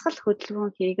дасгал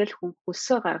хөдөлгөөн хийгээл хүн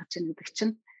хөсөө гаргаж ийн гэдэг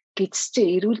чинь гидс чи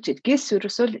эрүүлж гис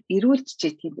ерөөсөө эрүүлж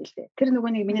идэх юм байлээ. Тэр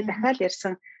нөгөө нэг миний дахиад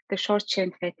ярьсан тэр short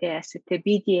chain fatty acid тэ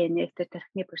BDNF тэ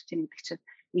тархины протеин гэдэг чинь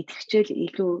идэвхжээл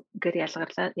илүүгээр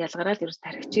ялгараад ерөөс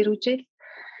тархич ирүүжээл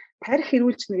тарих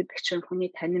ирүүлжнэ гэдэг чинь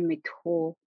хүний танин мэдхүү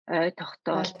ой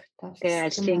тогтоол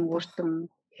тэгээ ажлын үр дүн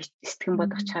сэтгэн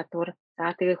бодох чадвар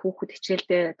за тэгээ хүүхэд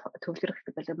хичээлдээ төвлөрөх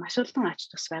гэдэг маш олон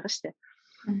ач тус байгаа шүү дээ.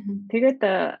 Тэгээд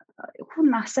хүн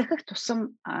нас ахих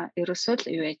тусам ерөөсөө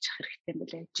л юу яж хэрэгтэй юм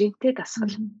бэлээ жинтэй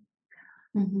дасгал.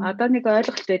 Одоо нэг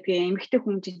ойлголт байдгийн эмэгтэй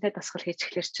хүн жинтэй дасгал хийж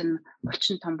эхлэр чинь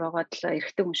булчин том боогод л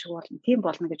эрэгтэй хүн шиг болно. Тийм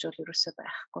болно гэж бол ерөөсөө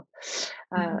байхгүй.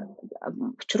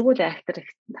 Учиргүй актер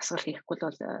дасгал хийхгүй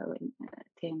бол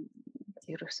тийм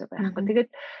ерөөсөө байхгүй. Тэгээд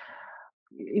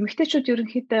эмэгтэйчүүд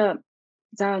ерөнхийдөө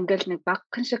за ингээл нэг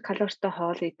багхан шиг калоритой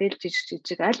хоол идэл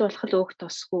жижиг аль болох л өөх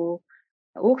тосгүй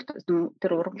өөх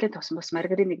тэр ургамлын тос бас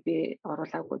маргариныг би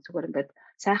оруулаагүй зүгээр ингээд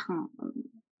сайхан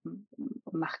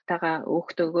махтаага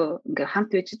өөхтөөгөө ингээ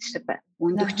хамт байж дээ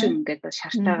өндөгч ингээд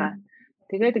шартаага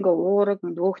тэгээд ингээ уураг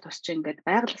өөх тос чи ингээд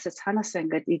байгалаасаа цаанаасаа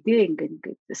ингээд идээ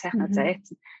ингээд сайхан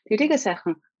зайцсан тэрийгээ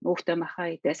сайхан өөхтөө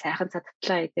махаа идээ сайхан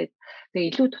цадтлаа идээд тэгээ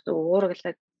илүү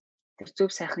уургалаад тэр зөв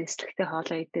сайхан эслэгтэй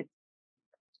хоолоо идээд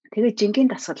тэгээ жингийн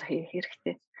дасгал хийх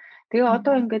хэрэгтэй. Тэгээ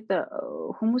одоо ингээд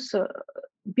хүмүүс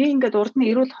би ингээд урд нь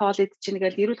эрүүл хоол идэж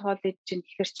гингээл эрүүл хоол идэж гин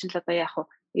гэхэр чинь л одоо яах вэ?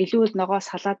 Илүү л ногоо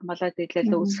салаад малаад идлээ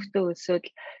өсөхтэй өсөөд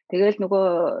тэгээл нөгөө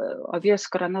obvious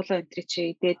granola энтри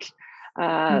чи идээд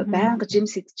байнга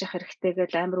жимс идэж явах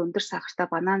хэрэгтэйгээл амар өндөр сахартай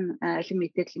банан алим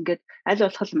идээд л ингээд аль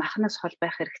болох махнаас хол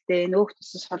байх хэрэгтэй, нөөх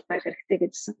тусас хол байх хэрэгтэй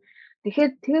гэдсэн.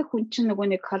 Тэгэхээр тэгээ хүн чинь нөгөө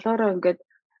нэг калорио ингээд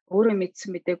өөрөө мэдсэн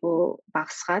мэдээгүй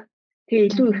багасгаад тэгээ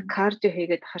илүү их кардио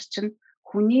хийгээд хар чинь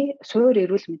хүний суур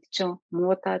эрүүл мэд чинь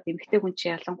муудаад эмэгтэй хүн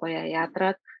чинь ялангуяа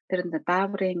ядраад тэр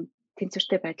дааврын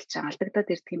тэнцвэртэй байдал чинь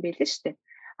алдагдаад ирдэг юм байлээ шүү дээ.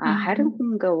 Харин хүн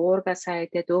ингээ уургасаа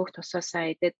идээд өөх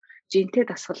тусаасаа идээд жинтэй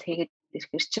дасгал хийгээд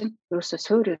ирэхэр чинь ерөөсөө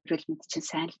суур эрүүл мэд чинь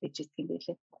сайн л байж идэг юм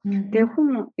байлээ. Тэгээ хүн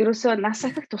ерөөсөө нас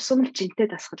ахих тусам л жинтэй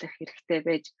дасгал их хэрэгтэй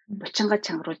байж булчингаа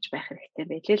чангаруулж байх хэрэгтэй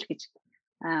байлээ л гэж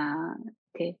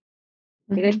тий.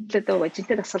 Тэгэл одоо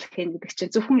жинтэй дасгал хийн гэдэг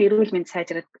чинь зөвхөн эрүүл мэнд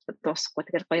сайжраад дуусахгүй.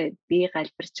 Тэгэл гоё бие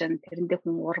галбирч тэрэндээ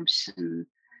хүн урамшин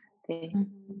тий.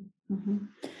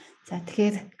 За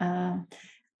тэгэхээр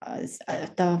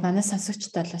одоо манай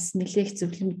сонсогчдод бол бас нэлээх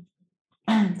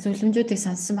зөвлөмжүүдийг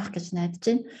сонссон байх гэж найдаж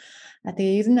байна.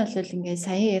 Тэгээ ер нь бол ингээ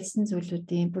сая ярьсан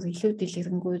зүйлүүдийн бүр илүү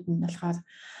дэлгэрэнгүй нь болохоор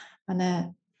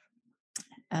манай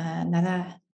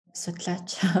нараа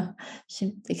судлаач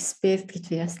шимт эксперт гэж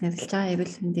би бас нэрлэж байгаа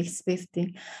эрүүл мэндийн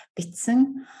экспертийн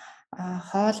бичсэн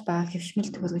хоол ба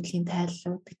хэвшмэл төрөлхийн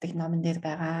тайллууд гэдэг номон дээр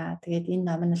байгаа. Тэгээд энэ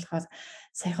ном нь болохоор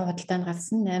саяхан худалдаанд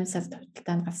гарсан 8 сард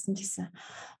худалдаанд гарсан гэсэн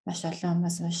маш олон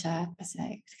хүмүүс уншаад бас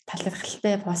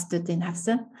талархалтай постуудыг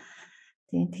авсан.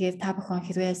 Тэгээд та бүхэн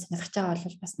хэрвээ сонирхож байгаа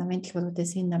бол бас номын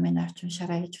дэлгүүрүүдээс энэ номыг авч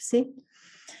уншаарай гэж хүсье.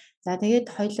 За тэгээд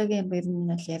хоёулаагийн ер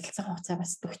нь бол ярилцсан хугацаа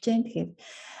бас төгчэн. Тэгэхээр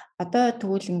одоо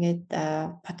тэгвэл ингээд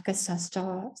подкаст сонсож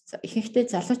байгаа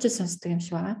ихэнхдээ залуучууд сонсдог юм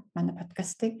шиг байна. Манай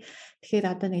подкастыг. Тэгэхээр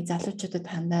одоо нэг залуучуудад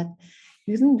хандаад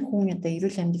ер нь хүн одоо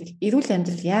эрүүл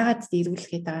амьдрал яагаад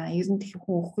эрүүлгээд байгаа? Ер нь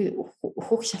хүн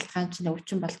өөхөх шалтгаан чинь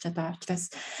өвчин болж байгаа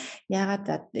учраас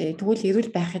яагаад тэгвэл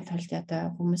эрүүл байхын тулд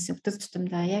одоо хүмүүс өдөр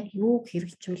тутамдаа яг юу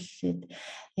хэрэгжүүлээд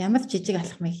ямар жижиг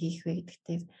алхмыг хийх вэ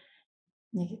гэдэгтээ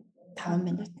нэг 5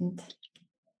 минутанд.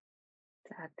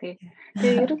 За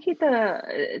тэгээ ерөнхийдөө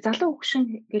залуу хөгшин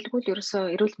гэлгүүл ерөөсөө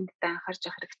эрүүл мэндэд анхаарч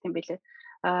явах хэрэгтэй юм билээ.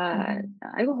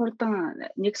 Айгүй хурдан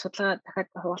нэг судалгаа дахиад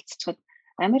хуваалцчихад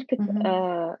Америкт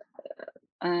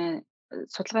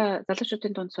судалгаа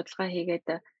залуучуудын дунд судалгаа хийгээд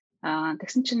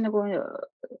тэгсэн чинь нөгөө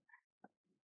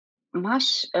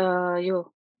маш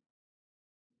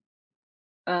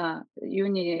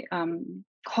юуны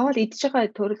хоол идж байгаа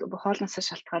төрөл хоолноос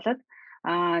шалтгаалаад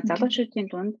залуучуудын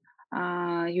дунд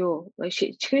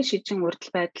чихрийн шижин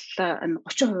урдл байдал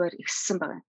 30%-аар ихссэн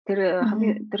байна. Тэр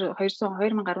хамгийн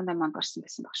 2018 онд гарсан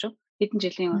байсан баг шүү. Хэдэн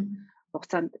жилийн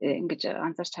хугацаанд ингэж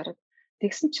анзаарч хараад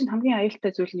тэгсэн чинь хамгийн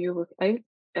аюултай зүйл нь юу вэ?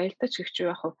 Аюултай ч гэх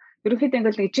юу яах вэ? Ерөнхийдөө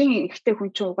ингээл нэг жин ихтэй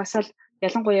хүн чинь угаасаа л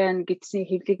ялангуяа гидсийн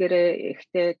хэвлэгээрээ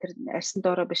ихтэй тэр арьсан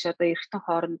доороо биш одоо эргэтэн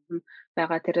хооронд нь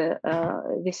байгаа тэр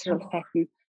visceral fat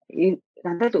нь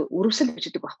дандаа өрөвсөл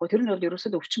байж байгаа байхгүй. Тэр нь бол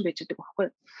ерөөсөө өвчин байж байгаа байхгүй.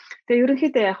 Тэгээ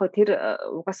ерөнхийдөө яг тэр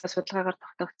угаасаа судалгаагаар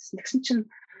тогтоогдсон. Тэгсэн чинь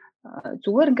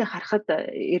зүгээр ингээ харахад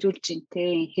эрүүл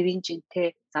жинтэй, хэвийн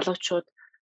жинтэй залуучууд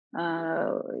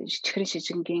чихрийн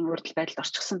шижингийн урдл байдалд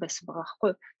орчихсон байсан байгаа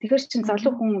байхгүй. Тэгэхээр чин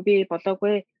залуу хүн би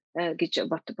болоогүй гэж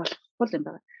болохгүй юм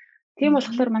байна. Тийм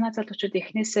болохоор манай залуучууд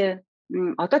эхнээсээ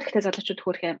одоо тэгтээ залуучууд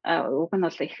хөөх уг нь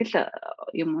бол их л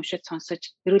юм уншиж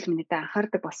сонсож эрүүл мэндэд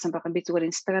анхаардаг болсон байгаа. Би зүгээр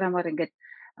инстаграмаар ингээд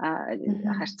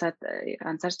харьцаад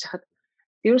анзаарч хахад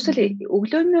ерөөсөө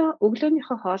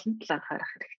өглөөнийхөө хоолнд л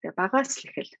анхаарах хэрэгтэй. Багаас л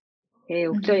эхэл.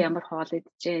 Өглөө ямар хоол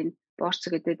идэж гин,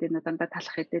 борцог идээд гин үү, дандаа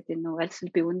талах идээд гин үү, альс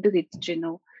би өндөг идэж гин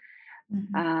үү.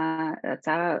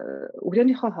 За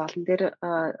өглөөнийхөө хоолн дээр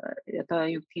одоо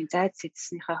юу гэдгийг зайд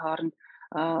сэдснийхээ хооронд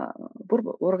бүр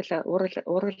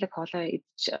уургалаг хоолоо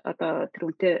идэж одоо тэр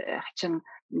үнтэй хачин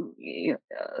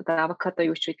одоо авокадо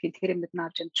юу ч гэдгийг тэр юмд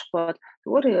наавж амжихгүй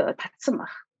зүгээр татсан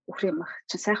бах үхрийн бах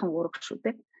чинь сайхан уурах шүү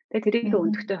дээ. Тэгээ тэрийг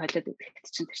өндөгтэй холиод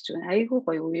идэхэд чинь тэр чинь айгүй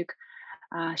гоё үеийг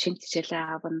шимтчихэлээ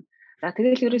аавна. За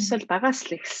тэгэл ерөөсөө багаас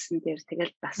л ихсэн дээр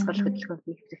тэгэл дасгал хөдөлгөөн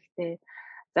хийх хэрэгтэй.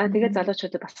 За тэгээд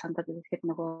залуучуудад бас хандаад ирэхэд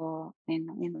нөгөө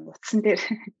энэ утсан дээр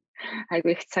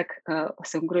айгүй их цаг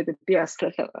бас өнгөрөөд би бас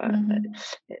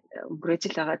өнгөрөөж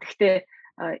л байгаа. Гэхдээ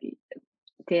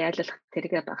тэгээ айлуулах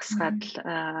тэргээ багасгаад л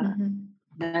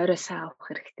нойросоо авах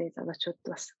хэрэгтэй. Залуучууд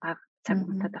бас баг цаг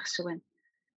унтаад ах шиг байна.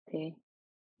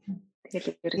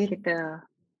 Тэгэл ерөнхийдөө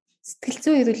сэтгэл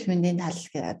зүйн эрүүл мэндийн тал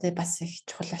одоо бас их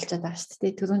чухал болчиход байгаа шүү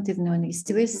дээ. Түрүүн тэр нөгөө нэг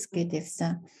стресс гэдээ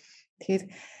явсан. Тэгэхээр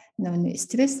нөгөө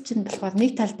стресс чинь болохоор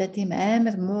нэг талдаа тийм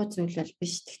амар муу зүйл бол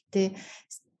биш. Гэхдээ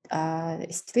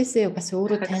стрессээ бас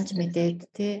өөрөө таньж мэдээд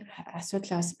тий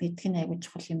асуудлаа бас мэдэх нь айгүй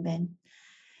чухал юм байна.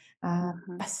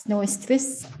 Бас нөгөө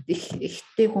стресс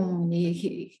ихтэй хүн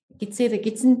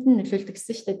гидсэнд нь нөлөөлдөг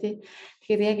гэсэн шүү дээ тий.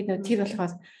 Тэгэхээр яг нөгөө тэр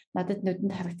болохоор надад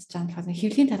нүдэнд харагдаж байгаа нь болохоор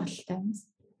хэвлийн тархалтай юмс.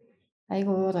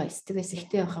 Айгүй уура стресс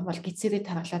ихтэй байх юм бол гидсэрээ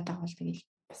тархалаад байгаа бол тэгэл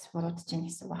бас буруудаж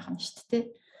яах гэсэн бахан шүү дээ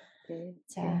тий.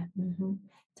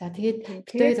 За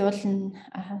тэгээд битээр уулна.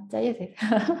 За яа тий.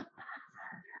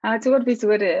 Зүгээр би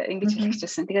зүгээр ингэж хэлэх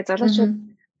гэсэн. Тэгээ залуучууд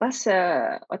бас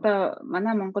одоо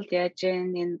манай Монголд яаж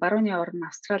энэ барууны орн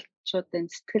австралчуудын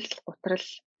сэтгэл готрал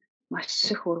маш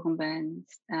их өргөн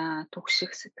байна.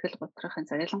 Түгших сэтгэл готрохын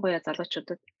ялангуяа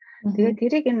залуучуудад. Тэгээд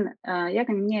тэрийг яг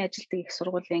миний ажилтдаг их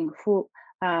сургуулийн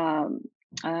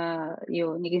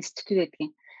нэг институт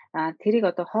гэдгийг тэрийг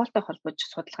одоо хоолтой холбож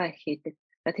судалгаа хийдэг.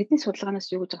 Тэдний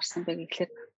судалгаанаас юу гэж гарсан бэ гэхлээр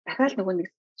дахиад нөгөө нэг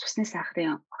цусны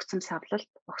сахарын огцом савлалт,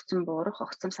 огцом буурах,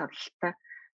 огцом савлалттай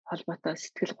холбоотой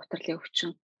сэтгэл готрлын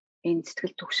өвчин энэ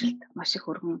сэтгэл түгшилт маш их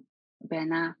өргөн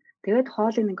байна. Тэгээд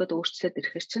хоолыг ингээд өөрчлөөд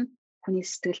ирэхээр чинь хүний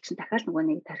сэтгэл чинь дахиад нөгөө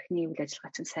нэг тархины үйл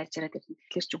ажиллагаа чинь сайжраад ирнэ.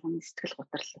 Тэгэхээр чинь хүний сэтгэл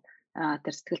готрол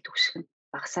тэр сэтгэл түгших нь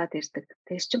багасаад ирдэг.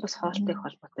 Тэгээс чинь бас хоолтой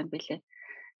холбоотой юм билээ.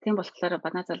 Тийм болохоор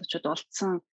манай залуучууд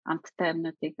олдсон амттай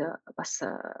амьнуудыг бас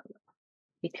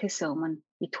идэхээс өмнө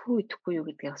идэхгүй юу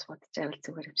гэдгийг бас бодож байвал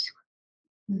зүгээр юм шиг.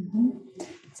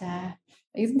 За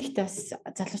ер нь гэхдээ бас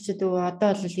залуучууд одоо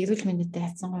бол эрүүл мэндэд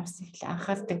хайцангуй бас их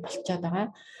анхаардаг болчиход байгаа.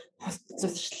 Хост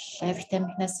зуршил, арх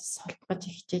тамхинаас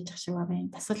холбогдож хичээж ах шиг байгаа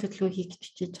юм. Дасгал хөдөлгөөн хийх гэж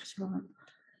хичээж ах шиг байгаа.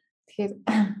 Тэгэхээр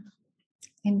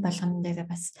энэ болгон дээр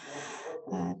бас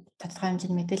тодорхой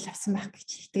хэмжээний мэдээлэл авсан байх гэж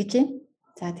итгэж байна.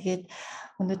 За тэгээд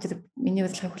өнөөдөр миний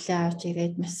урилгыг хүлээн авч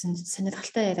ирээд маш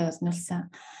сонирхолтой яриа өрнүүлсэн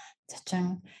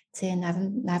зочин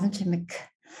Наран Чимэг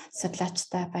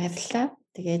судлаачтай баярлалаа.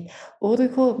 Тэгээд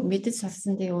өөрийнхөө мэдэж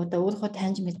сурсан дээ өөрийнхөө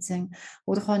таньж мэдсэн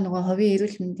өөрийнхөө нөгөө хувийн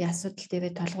эрүүл мэндийн асуудал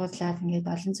дээр толгуурлаад ингээд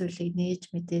олон зүйлийг нээж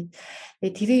мэдээд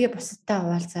тэгээд тэрийгэ бусадтай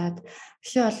хуваалцаад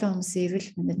биш олон хүмүүсийн эрүүл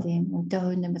мэндэд ийм үнэтэй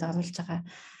хувь нэмэр оруулж байгаа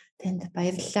танд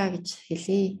баярлалаа гэж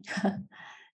хэлье.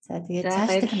 За тэгээд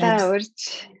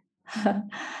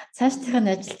цаашдын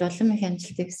ажилд улам их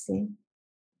амжилт хүсье.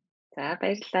 За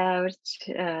баярлалаа. Урьж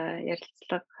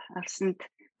ярилцлага авсанд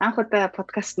анх удаа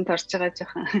подкастт орж байгаа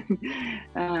жоохон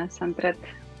сандраад.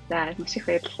 За маш их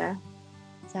баярлалаа.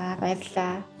 За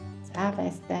баярлалаа. За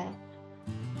баярлалаа.